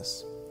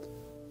business.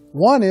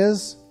 One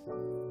is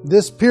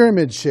this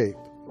pyramid shape.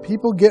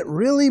 People get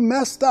really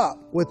messed up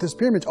with this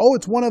pyramid. Oh,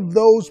 it's one of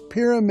those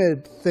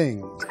pyramid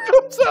things.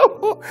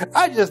 So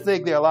I just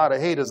think there are a lot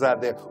of haters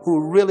out there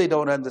who really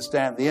don't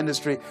understand the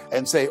industry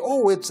and say,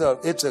 oh, it's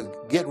a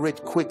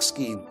get-rich-quick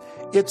scheme.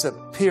 It's a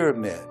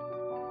pyramid.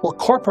 Well,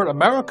 corporate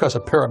America is a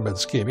pyramid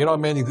scheme. You know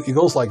what I mean? It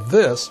goes like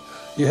this.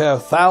 You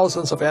have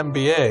thousands of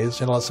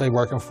MBAs, let's say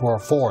working for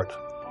Ford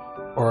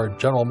or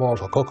General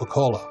Motors or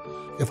Coca-Cola.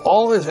 If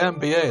all these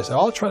MBAs, they're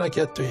all trying to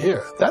get to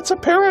here, that's a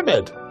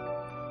pyramid.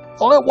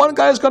 Only one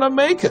guy's going to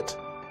make it.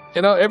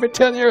 Every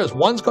 10 years,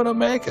 one's going to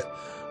make it.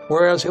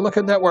 Whereas you look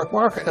at network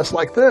marketing, it's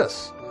like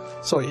this.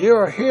 So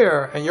you're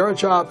here, and your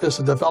job is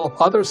to develop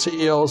other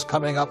CEOs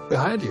coming up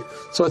behind you.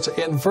 So it's an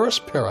inverse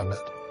pyramid.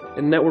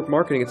 In network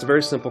marketing, it's a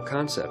very simple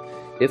concept.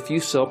 If you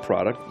sell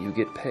product, you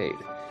get paid.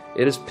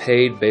 It is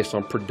paid based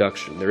on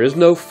production. There is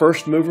no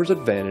first mover's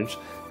advantage.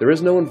 There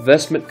is no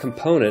investment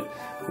component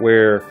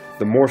where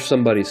the more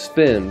somebody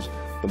spends,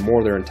 the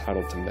more they're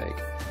entitled to make.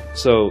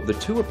 So the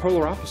two are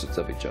polar opposites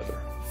of each other.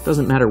 It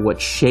doesn't matter what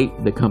shape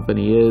the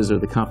company is or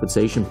the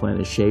compensation plan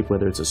is shaped,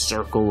 whether it's a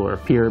circle or a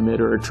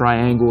pyramid or a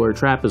triangle or a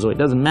trapezoid, it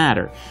doesn't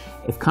matter.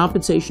 If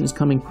compensation is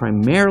coming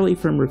primarily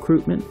from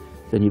recruitment,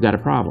 then you've got a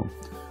problem.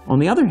 On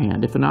the other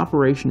hand, if an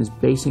operation is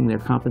basing their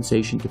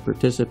compensation to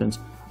participants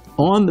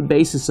on the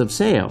basis of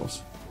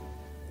sales,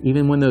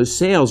 even when those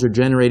sales are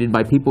generated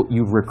by people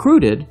you've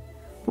recruited,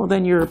 well,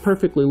 then you're a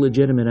perfectly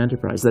legitimate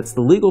enterprise. That's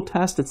the legal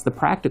test, it's the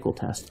practical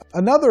test.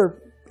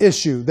 Another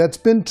issue that's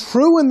been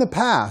true in the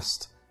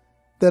past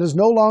that is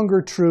no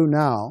longer true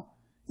now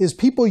is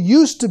people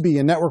used to be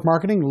in network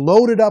marketing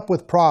loaded up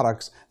with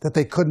products that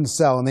they couldn't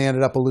sell and they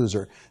ended up a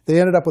loser. They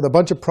ended up with a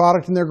bunch of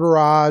product in their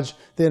garage,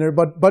 they ended up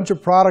with a bunch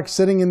of products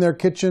sitting in their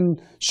kitchen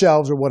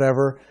shelves or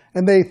whatever,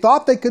 and they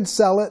thought they could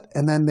sell it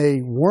and then they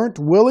weren't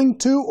willing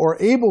to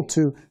or able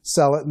to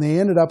sell it and they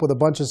ended up with a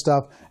bunch of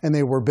stuff and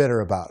they were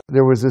bitter about it.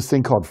 There was this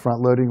thing called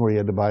front loading where you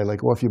had to buy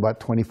if you bought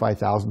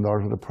 $25,000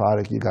 worth of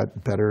product, you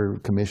got better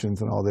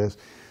commissions and all this.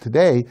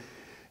 Today,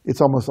 it's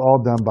almost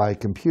all done by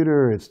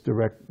computer. It's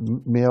direct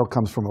mail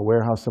comes from a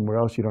warehouse somewhere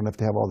else. You don't have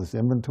to have all this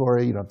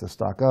inventory. You don't have to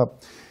stock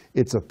up.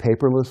 It's a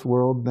paperless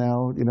world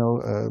now.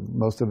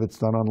 Most of it's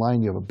done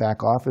online. You have a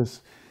back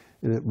office.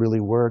 It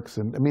really works.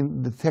 And I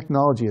mean, the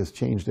technology has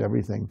changed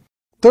everything.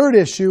 Third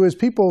issue is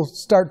people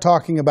start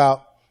talking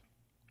about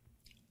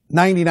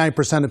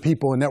 99% of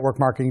people in network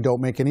marketing don't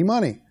make any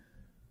money.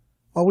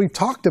 Well, we've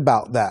talked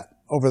about that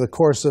over the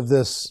course of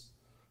this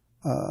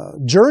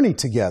journey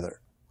together.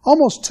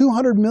 Almost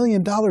 $200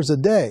 million a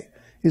day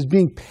is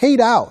being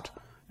paid out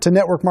to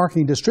network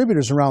marketing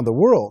distributors around the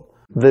world.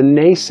 The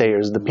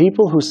naysayers, the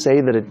people who say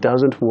that it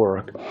doesn't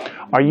work,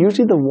 are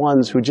usually the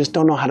ones who just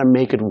don't know how to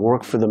make it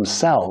work for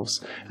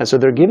themselves. And so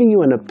they're giving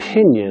you an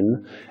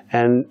opinion,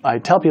 and I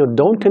tell people,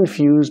 don't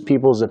confuse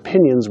people's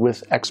opinions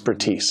with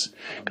expertise,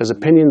 because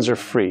opinions are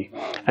free.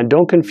 And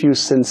don't confuse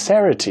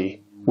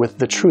sincerity with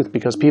the truth,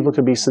 because people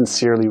could be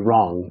sincerely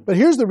wrong. But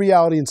here's the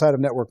reality inside of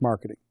network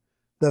marketing.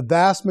 The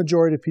vast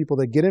majority of people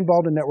that get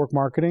involved in network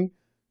marketing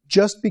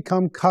just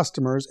become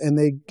customers and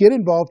they get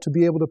involved to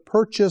be able to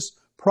purchase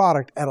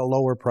product at a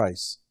lower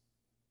price.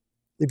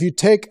 If you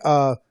take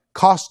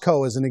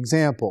Costco as an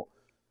example,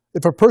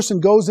 if a person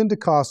goes into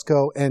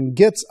Costco and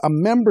gets a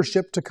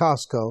membership to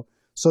Costco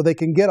so they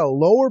can get a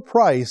lower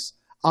price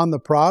on the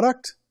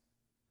product,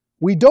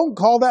 We don't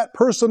call that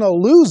person a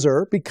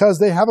loser because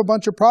they have a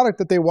bunch of product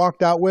that they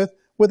walked out with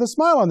a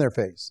smile on their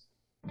face.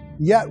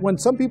 Yet when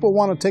some people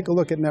want to take a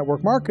look at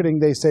network marketing,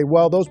 they say,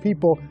 well, those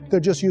people, they're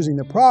just using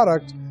the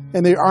product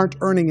and they aren't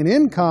earning an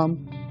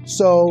income,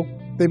 so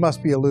they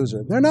must be a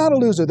loser. They're not a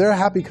loser, they're a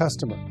happy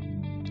customer.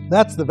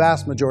 That's the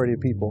vast majority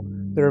of people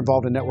that are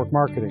involved in network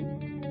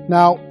marketing.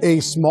 Now, a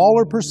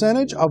smaller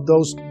percentage of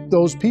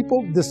those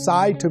people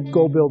decide to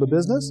go build a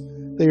business.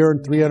 They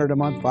earn $300 a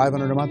month,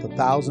 $500 a month,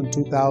 $1,000,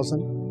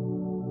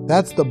 $2,000.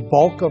 That's the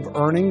bulk of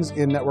earnings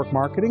in network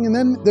marketing. And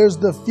then there's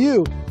the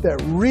few that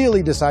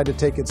really decide to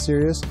take it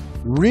serious,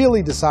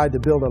 really decide to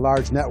build a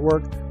large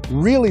network,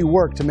 really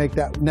work to make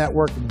that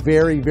network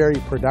very, very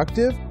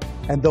productive.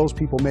 And those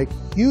people make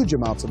huge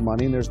amounts of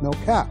money and there's no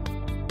cap.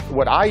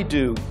 What I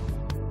do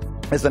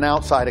as an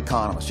outside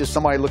economist, just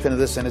somebody looking at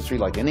this industry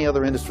like any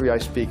other industry I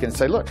speak and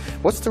say, look,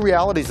 what's the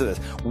realities of this?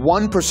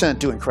 1%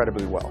 do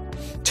incredibly well.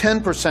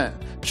 10%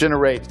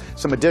 generate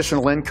some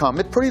additional income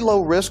at pretty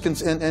low risk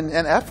and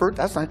effort,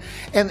 that's fine.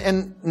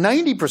 And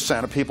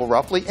 90% of people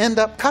roughly end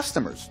up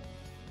customers.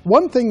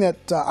 One thing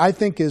that I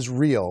think is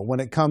real when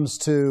it comes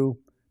to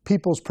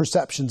people's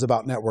perceptions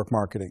about network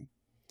marketing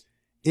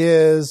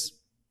is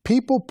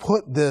people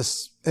put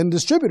this, and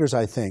distributors,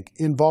 I think,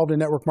 involved in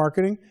network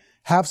marketing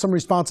have some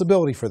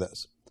responsibility for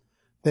this.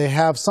 They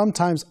have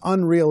sometimes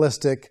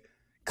unrealistic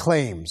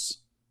claims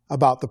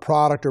about the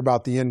product or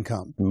about the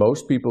income.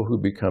 Most people who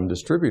become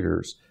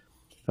distributors,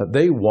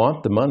 they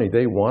want the money,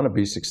 they want to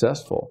be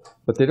successful,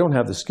 but they don't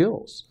have the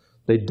skills.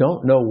 They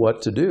don't know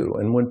what to do.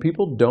 And when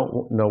people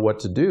don't know what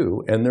to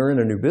do and they're in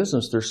a new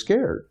business, they're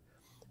scared.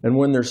 And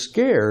when they're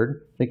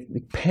scared, they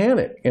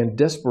panic and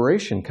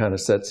desperation kind of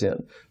sets in.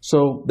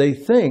 So they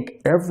think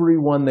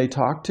everyone they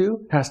talk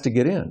to has to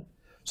get in.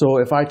 So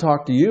if I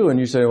talk to you and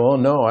you say, well,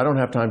 no, I don't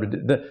have time to do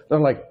that, they're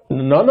like,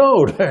 no,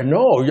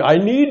 I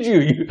need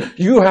you.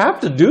 You have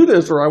to do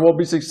this or I won't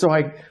be successful.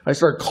 So I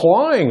start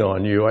clawing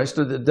on you. I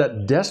start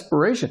that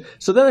desperation.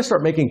 So then I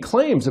start making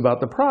claims about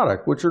the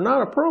product, which are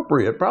not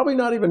appropriate, probably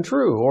not even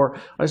true. Or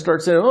I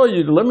start saying, oh,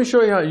 let me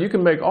show you how you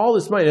can make all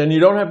this money and you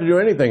don't have to do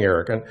anything,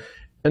 Eric.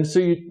 And so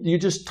you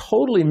just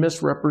totally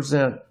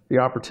misrepresent the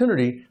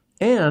opportunity,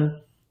 and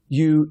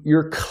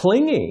you're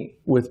clinging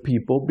with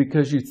people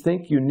because you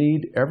think you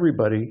need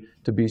everybody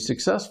to be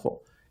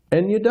successful,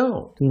 and you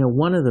don't. You know,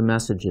 one of the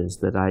messages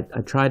that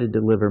I try to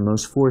deliver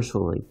most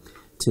forcefully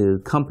to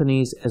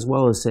companies as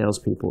well as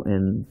salespeople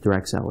in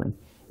direct selling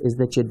is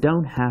that you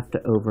don't have to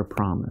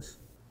overpromise.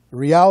 The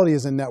reality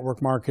is in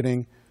network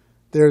marketing,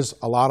 there's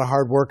a lot of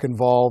hard work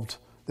involved.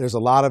 There's a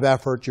lot of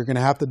effort. You're going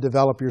to have to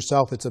develop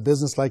yourself. It's a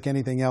business like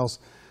anything else.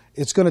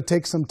 It's going to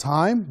take some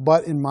time,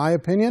 but in my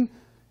opinion,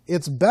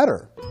 it's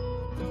better.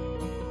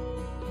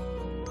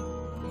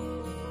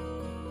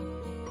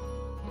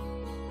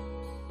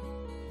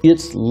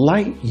 It's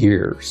light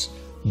years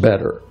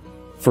better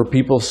for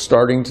people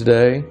starting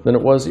today than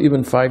it was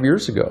even 5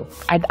 years ago.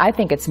 I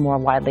think it's more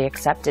widely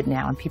accepted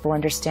now, and people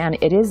understand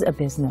it is a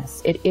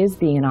business. It is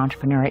being an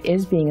entrepreneur. It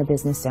is being a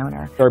business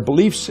owner. Our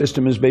belief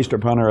system is based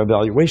upon our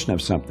evaluation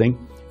of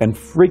something, and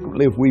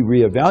frequently if we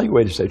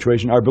reevaluate a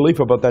situation, our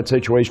belief about that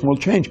situation will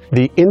change.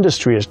 The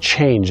industry has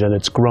changed and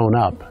it's grown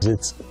up.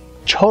 It's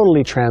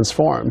totally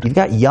transformed. You've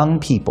got young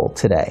people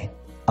today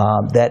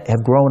that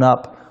have grown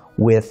up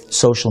with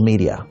social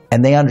media,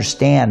 and they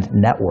understand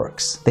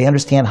networks. They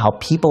understand how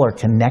people are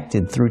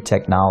connected through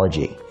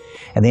technology,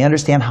 and they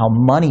understand how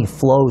money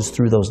flows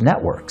through those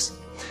networks.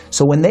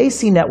 So when they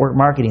see network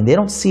marketing, they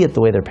don't see it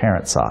the way their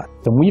parents saw it.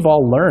 And we've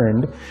all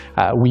learned,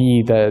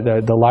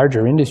 the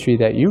larger industry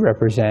that you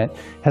represent,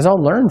 has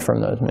all learned from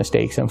those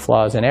mistakes and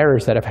flaws and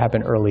errors that have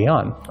happened early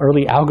on.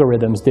 Early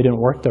algorithms didn't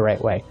work the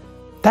right way.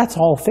 That's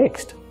all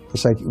fixed.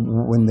 It's like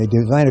when they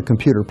design a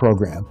computer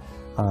program,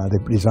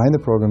 they design the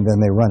program, then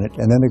they run it,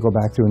 and then they go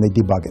back through and they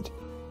debug it.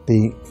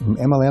 The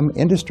MLM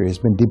industry has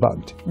been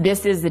debugged.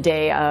 This is the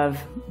day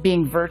of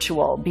being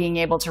virtual, being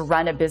able to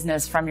run a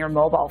business from your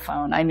mobile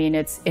phone. I mean,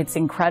 it's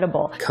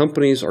incredible.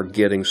 Companies are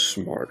getting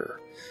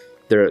smarter.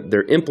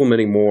 They're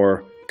implementing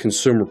more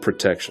consumer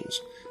protections.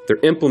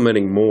 They're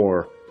implementing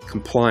more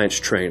compliance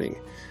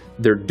training.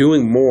 They're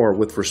doing more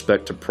with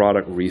respect to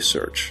product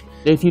research.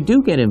 If you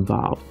do get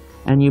involved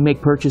and you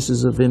make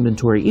purchases of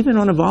inventory, even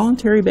on a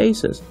voluntary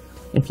basis,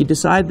 if you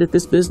decide that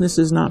this business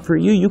is not for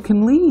you, you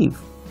can leave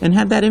and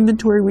have that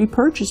inventory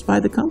repurchased by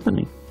the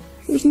company.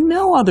 There's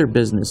no other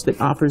business that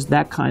offers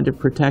that kind of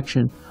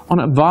protection on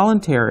a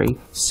voluntary,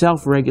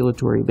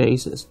 self-regulatory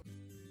basis.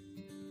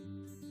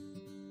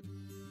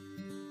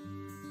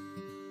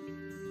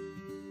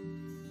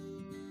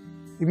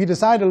 If you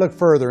decide to look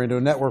further into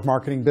a network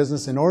marketing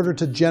business in order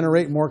to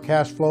generate more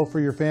cash flow for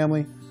your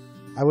family,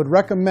 I would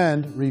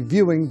recommend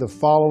reviewing the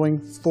following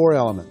 4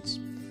 elements.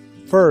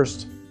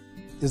 First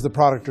is the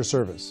product or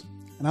service.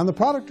 And on the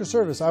product or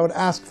service, I would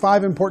ask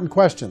 5 important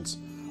questions.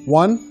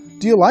 1,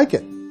 do you like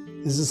it?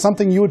 Is it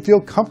something you would feel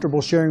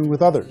comfortable sharing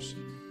with others?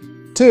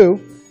 2,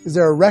 is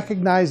there a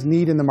recognized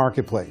need in the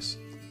marketplace?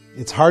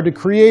 It's hard to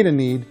create a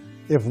need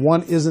if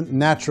one isn't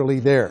naturally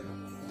there.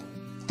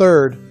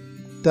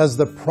 3rd, Does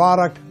the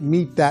product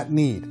meet that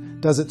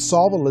need? Does it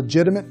solve a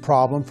legitimate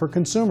problem for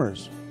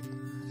consumers?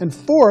 And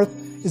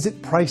fourth, is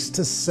it priced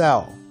to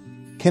sell?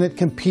 Can it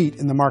compete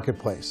in the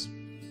marketplace?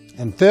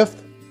 And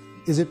fifth,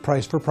 is it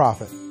priced for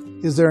profit?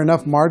 Is there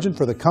enough margin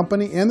for the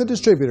company and the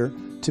distributor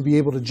to be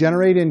able to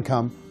generate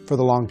income for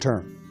the long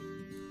term?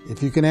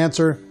 If you can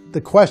answer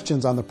the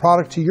questions on the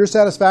product to your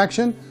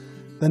satisfaction,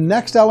 the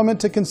next element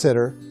to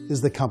consider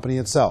is the company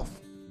itself.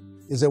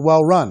 Is it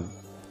well run?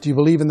 Do you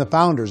believe in the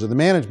founders or the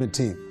management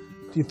team?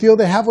 Do you feel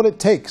they have what it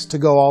takes to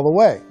go all the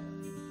way?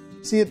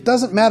 See, it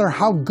doesn't matter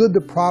how good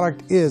the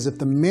product is if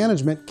the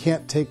management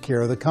can't take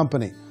care of the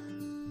company.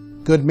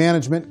 Good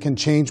management can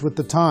change with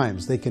the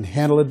times. They can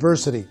handle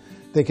adversity.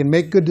 They can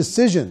make good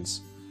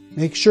decisions.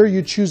 Make sure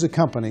you choose a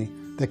company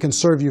that can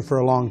serve you for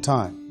a long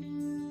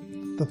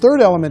time. The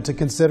third element to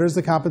consider is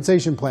the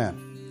compensation plan.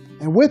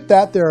 And with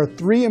that, there are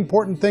three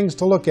important things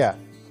to look at.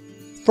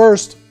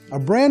 First, a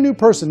brand new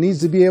person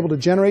needs to be able to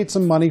generate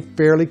some money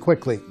fairly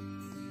quickly.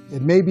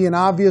 It may be an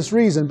obvious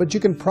reason, but you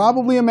can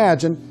probably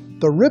imagine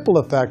the ripple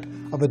effect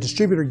of a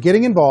distributor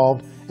getting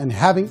involved and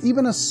having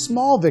even a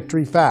small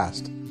victory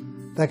fast.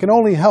 That can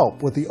only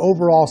help with the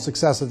overall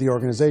success of the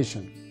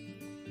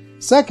organization.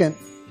 Second,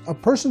 a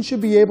person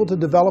should be able to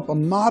develop a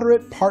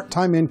moderate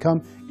part-time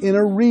income in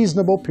a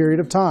reasonable period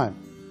of time.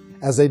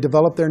 As they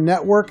develop their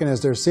network and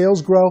as their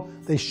sales grow,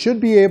 they should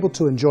be able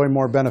to enjoy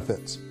more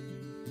benefits.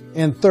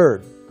 And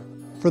third,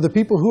 for the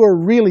people who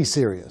are really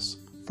serious,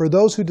 for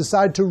those who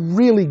decide to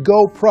really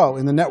go pro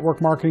in the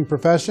network marketing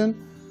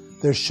profession,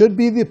 there should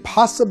be the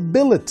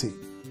possibility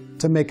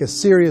to make a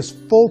serious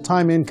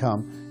full-time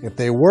income if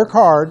they work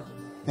hard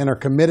and are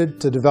committed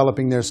to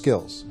developing their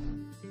skills.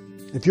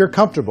 If you're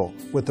comfortable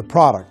with the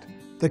product,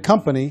 the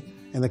company,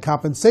 and the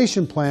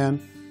compensation plan,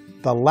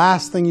 the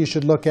last thing you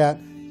should look at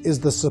is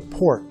the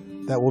support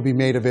that will be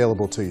made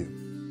available to you.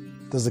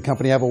 Does the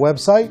company have a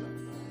website?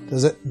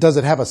 Does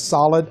it have a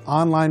solid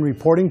online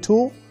reporting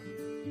tool?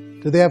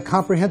 Do they have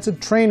comprehensive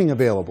training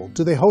available?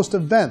 Do they host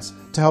events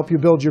to help you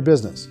build your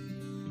business?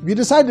 If you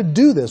decide to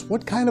do this,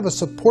 what kind of a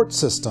support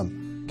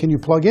system can you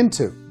plug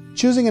into?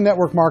 Choosing a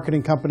network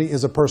marketing company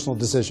is a personal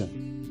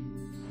decision.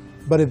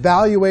 But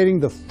evaluating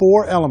the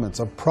four elements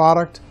of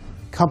product,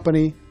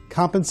 company,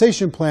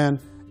 compensation plan,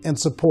 and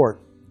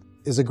support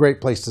is a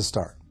great place to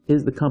start.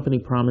 Is the company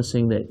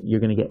promising that you're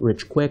going to get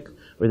rich quick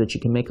or that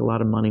you can make a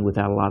lot of money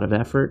without a lot of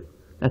effort?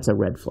 That's a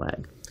red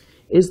flag.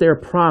 Is there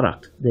a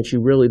product that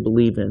you really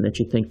believe in that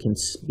you think can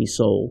be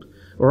sold?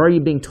 Or are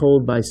you being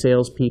told by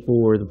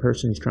salespeople or the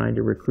person who's trying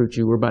to recruit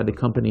you or by the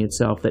company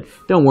itself that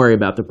don't worry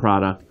about the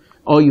product,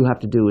 all you have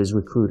to do is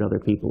recruit other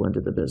people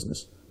into the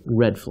business?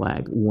 Red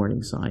flag,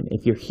 warning sign.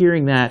 If you're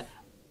hearing that,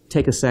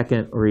 take a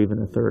second or even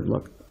a third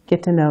look.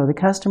 Get to know the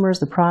customers,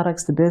 the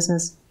products, the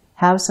business,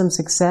 have some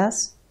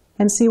success,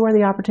 and see where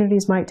the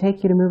opportunities might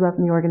take you to move up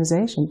in the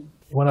organization.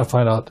 You want to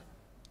find out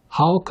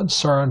how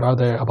concerned are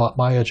they about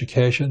my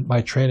education,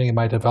 my training, and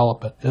my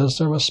development? Is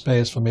there a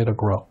space for me to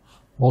grow?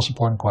 Most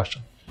important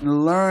question.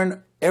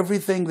 Learn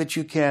everything that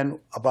you can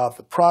about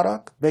the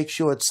product. Make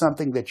sure it's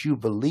something that you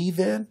believe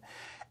in.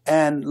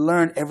 And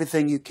learn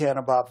everything you can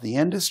about the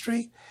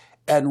industry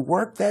and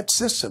work that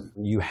system.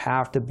 You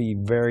have to be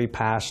very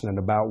passionate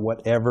about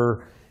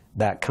whatever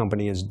that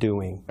company is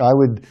doing. I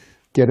would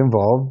get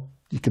involved.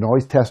 You can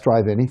always test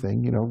drive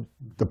anything, you know,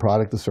 the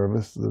product, the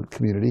service, the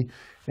community,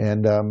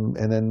 and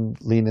then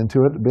lean into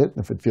it a bit.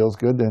 If it feels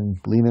good, then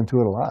lean into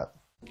it a lot.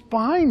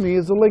 Behind me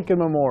is the Lincoln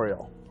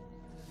Memorial.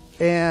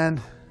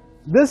 And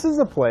this is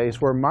a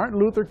place where Martin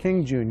Luther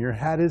King Jr.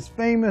 had his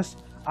famous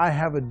 "I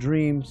Have a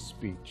Dream"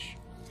 speech.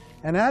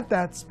 And at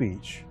that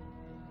speech,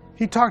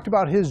 he talked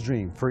about his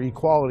dream for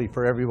equality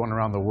for everyone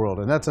around the world,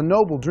 and that's a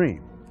noble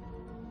dream.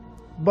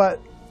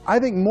 But I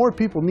think more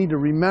people need to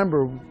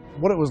remember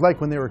what it was like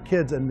when they were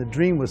kids and the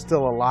dream was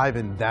still alive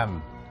in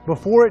them.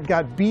 Before it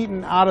got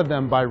beaten out of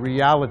them by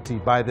reality,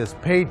 by this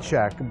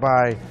paycheck,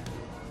 by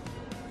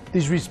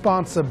these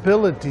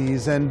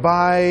responsibilities, and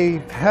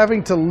by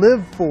having to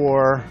live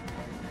for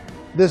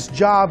this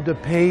job to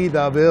pay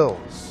the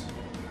bills.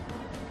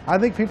 I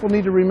think people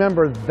need to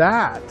remember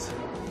that,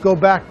 go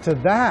back to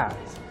that.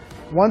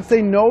 Once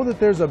they know that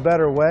there's a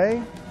better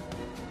way,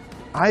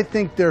 I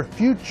think their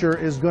future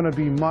is going to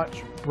be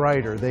much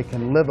brighter. They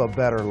can live a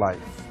better life.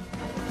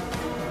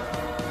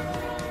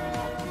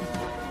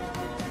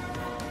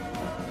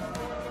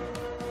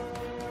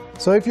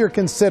 So if you're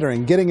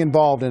considering getting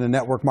involved in a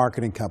network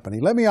marketing company,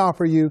 let me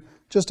offer you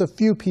just a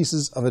few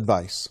pieces of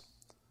advice.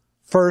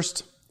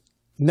 First,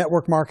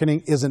 network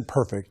marketing isn't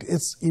perfect.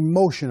 It's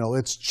emotional,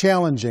 it's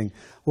challenging.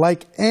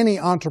 Like any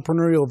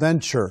entrepreneurial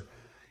venture,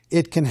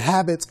 it can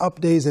have its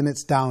up days and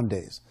its down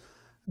days.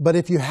 But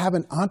if you have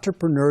an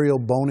entrepreneurial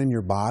bone in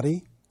your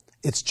body,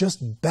 it's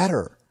just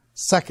better.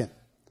 Second,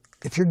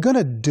 if you're going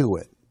to do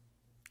it,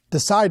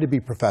 decide to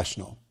be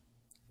professional.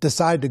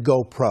 Decide to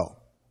go pro.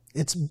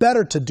 It's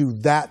better to do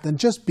that than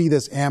just be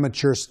this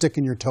amateur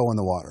sticking your toe in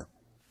the water.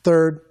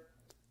 Third,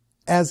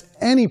 as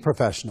any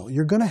professional,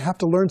 you're going to have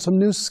to learn some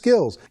new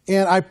skills.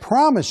 And I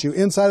promise you,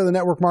 inside of the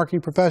network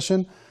marketing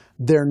profession,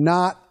 they're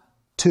not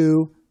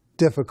too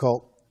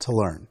difficult to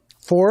learn.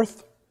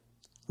 Fourth,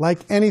 like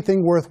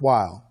anything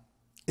worthwhile,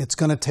 it's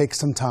going to take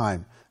some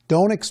time.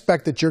 Don't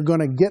expect that you're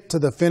going to get to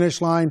the finish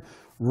line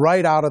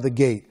right out of the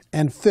gate.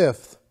 And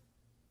fifth,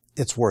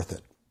 it's worth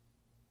it.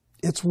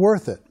 It's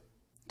worth it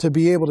to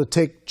be able to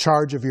take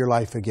charge of your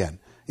life again.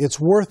 It's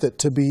worth it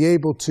to be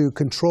able to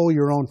control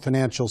your own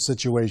financial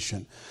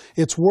situation.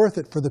 It's worth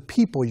it for the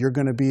people you're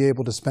going to be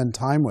able to spend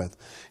time with.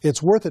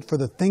 It's worth it for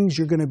the things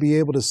you're going to be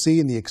able to see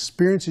and the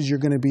experiences you're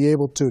going to be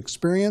able to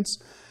experience.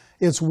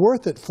 It's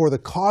worth it for the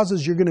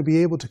causes you're going to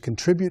be able to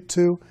contribute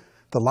to,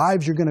 the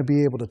lives you're going to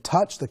be able to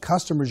touch, the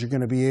customers you're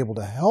going to be able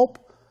to help,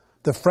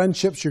 the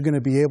friendships you're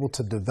going to be able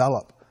to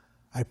develop.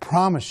 I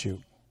promise you,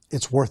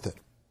 it's worth it.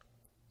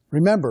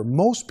 Remember,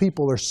 most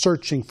people are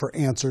searching for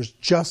answers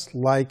just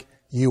like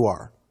you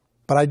are.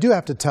 But I do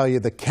have to tell you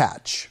the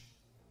catch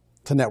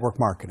to network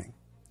marketing.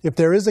 If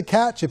there is a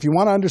catch, if you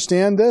want to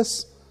understand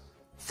this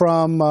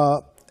from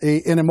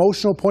an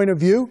emotional point of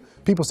view,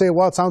 people say,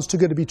 well, it sounds too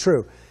good to be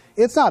true.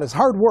 It's not. It's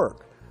hard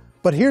work.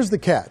 But here's the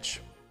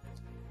catch.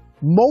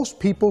 Most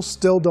people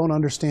still don't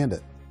understand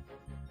it.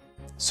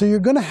 So you're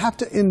going to have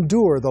to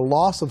endure the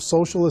loss of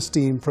social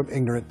esteem from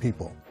ignorant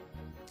people.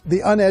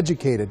 The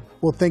uneducated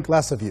will think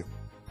less of you.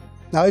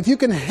 Now, if you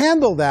can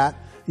handle that,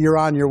 you're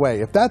on your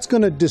way. If that's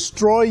going to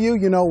destroy you,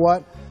 you know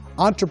what?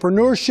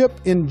 Entrepreneurship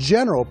in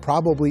general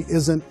probably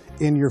isn't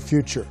in your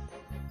future.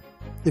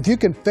 If you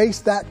can face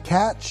that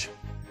catch,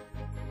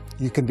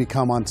 you can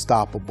become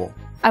unstoppable.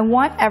 I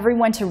want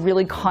everyone to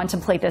really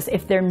contemplate this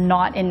if they're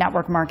not in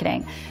network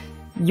marketing.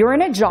 You're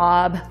in a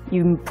job,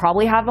 you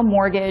probably have a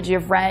mortgage, you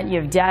have rent, you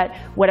have debt,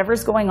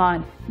 whatever's going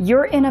on.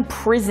 You're in a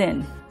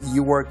prison.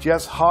 You work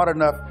just hard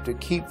enough to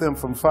keep them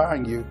from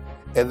firing you,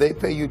 and they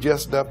pay you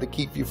just enough to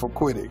keep you from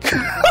quitting.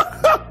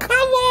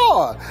 Come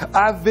on!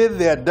 I've been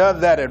there, done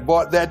that, and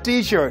bought that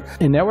t-shirt.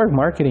 In network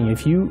marketing,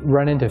 if you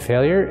run into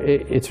failure,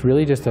 it's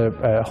really just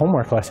a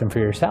homework lesson for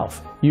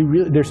yourself.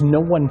 There's no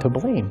one to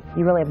blame.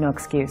 You really have no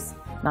excuse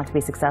not to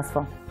be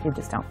successful. You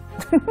just don't.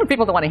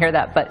 People don't want to hear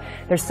that, but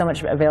there's so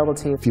much available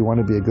to you. If you want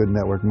to be a good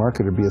network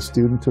marketer, be a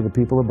student to the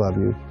people above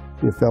you,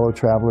 be a fellow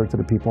traveler to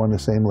the people on the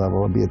same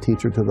level, and be a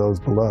teacher to those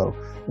below,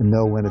 and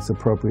know when it's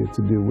appropriate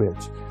to do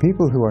which.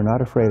 People who are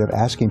not afraid of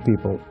asking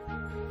people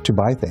to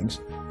buy things,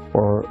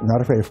 or not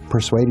afraid of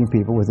persuading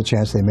people with a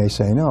chance they may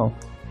say no,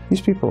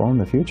 these people own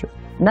the future.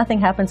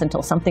 Nothing happens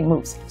until something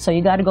moves. So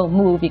you got to go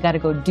move, you got to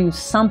go do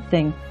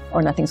something,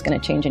 or nothing's going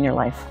to change in your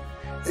life.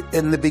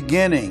 In the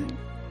beginning,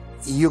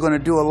 you're going to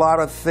do a lot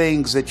of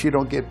things that you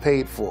don't get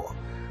paid for.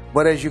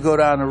 But as you go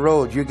down the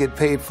road, you get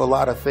paid for a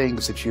lot of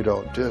things that you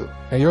don't do.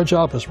 And your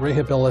job is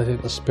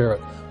rehabilitate the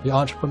spirit, the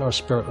entrepreneur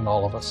spirit in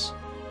all of us.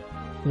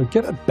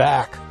 Get it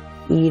back.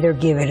 Either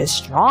give it a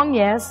strong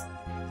yes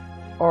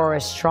or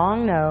a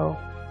strong no,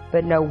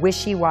 but no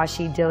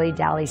wishy-washy,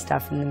 dilly-dally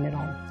stuff in the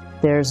middle.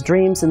 There's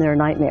dreams and there are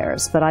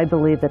nightmares, but I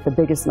believe that the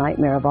biggest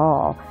nightmare of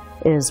all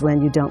is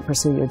when you don't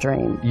pursue your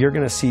dream. You're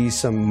going to see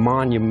some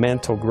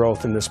monumental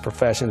growth in this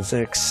profession. It's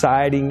an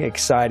exciting,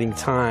 exciting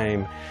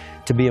time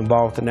to be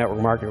involved with the network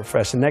marketing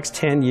profession. The next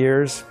 10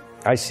 years,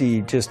 I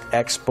see just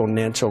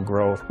exponential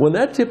growth. When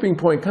that tipping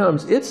point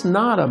comes, it's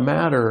not a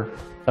matter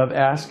of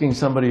asking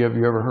somebody, have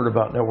you ever heard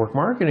about network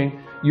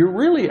marketing? You're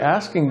really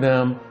asking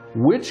them,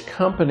 which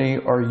company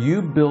are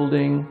you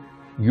building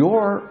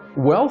your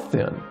wealth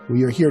in?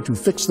 We are here to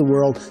fix the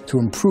world, to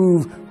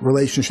improve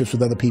relationships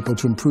with other people,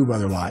 to improve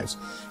other lives.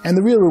 And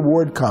the real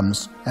reward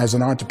comes as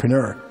an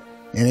entrepreneur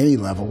in any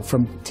level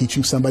from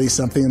teaching somebody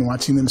something and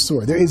watching them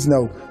soar. There is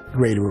no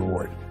greater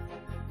reward.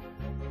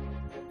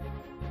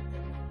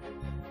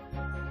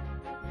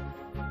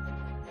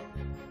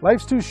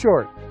 Life's too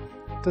short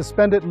to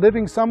spend it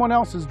living someone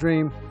else's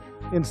dream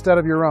instead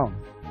of your own.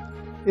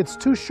 It's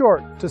too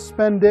short to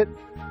spend it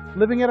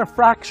living at a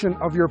fraction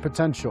of your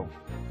potential.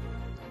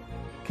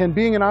 Can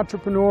being an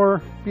entrepreneur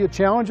be a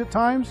challenge at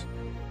times?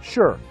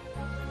 Sure.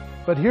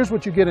 But here's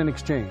what you get in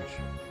exchange.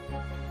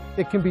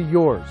 It can be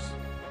yours.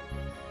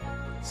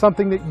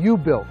 Something that you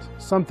built,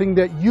 something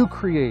that you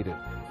created,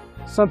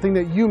 something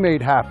that you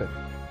made happen.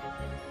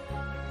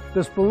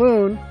 This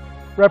balloon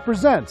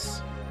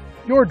represents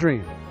your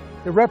dream.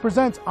 It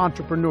represents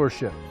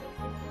entrepreneurship.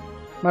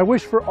 My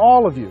wish for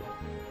all of you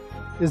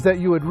is that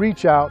you would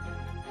reach out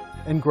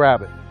and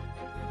grab it.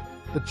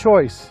 The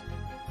choice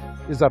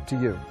is up to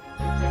you.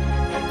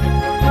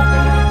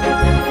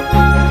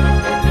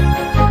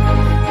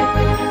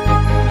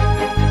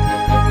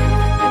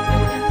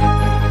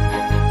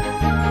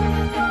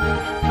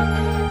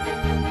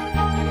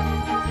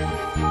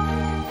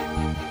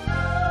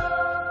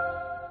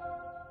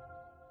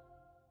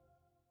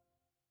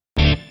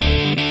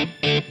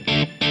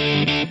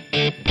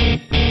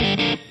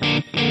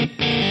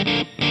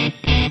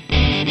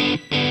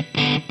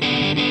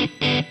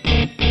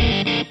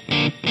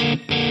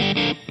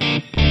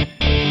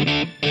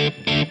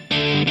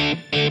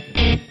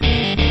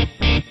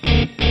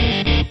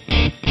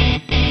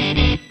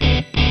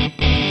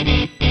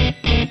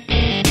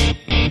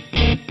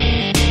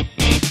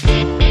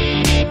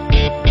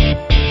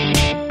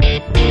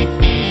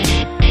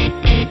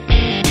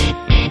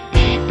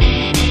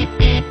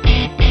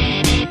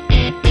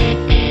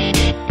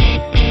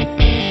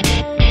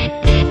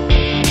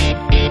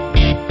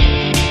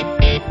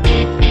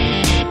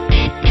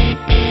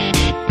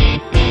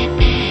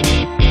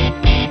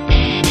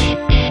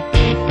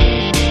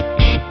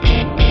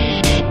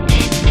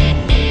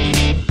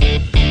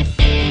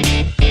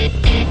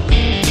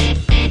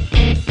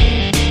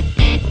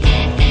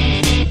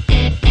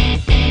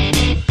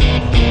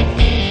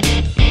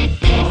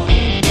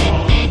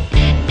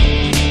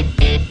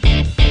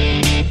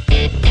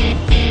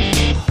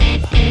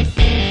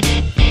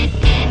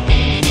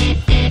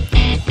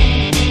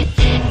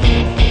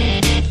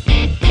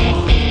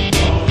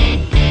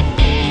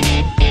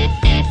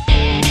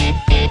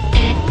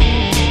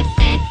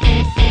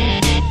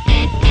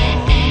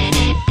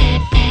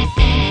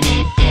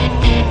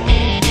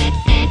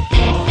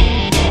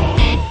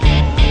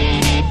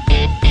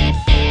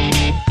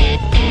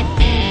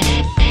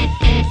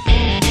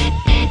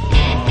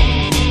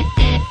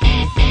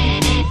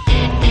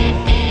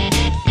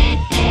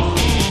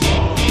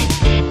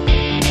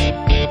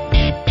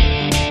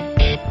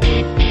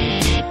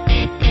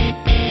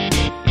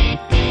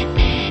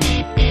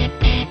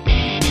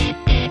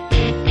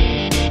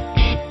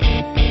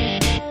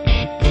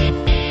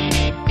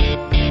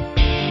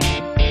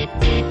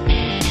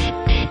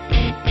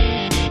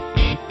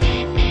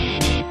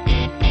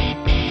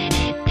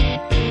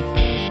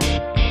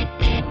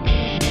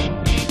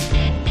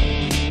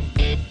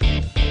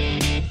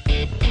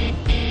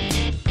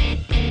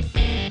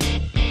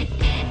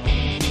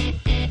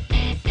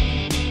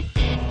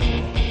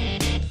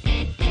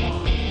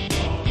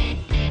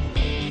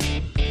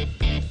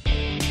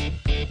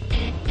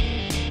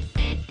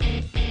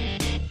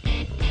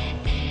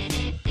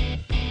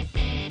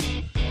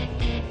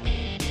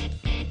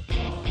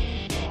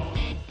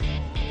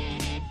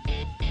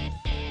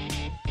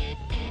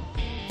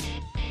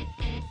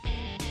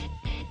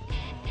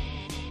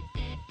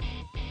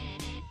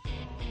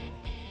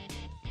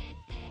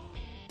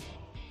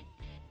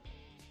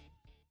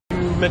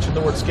 mention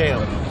the word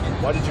scam?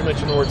 Why did you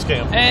mention the word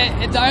scam?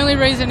 The only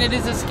reason it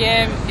is a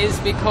scam is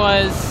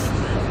because...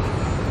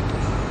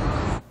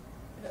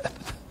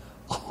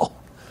 Oh,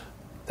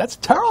 that's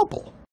terrible.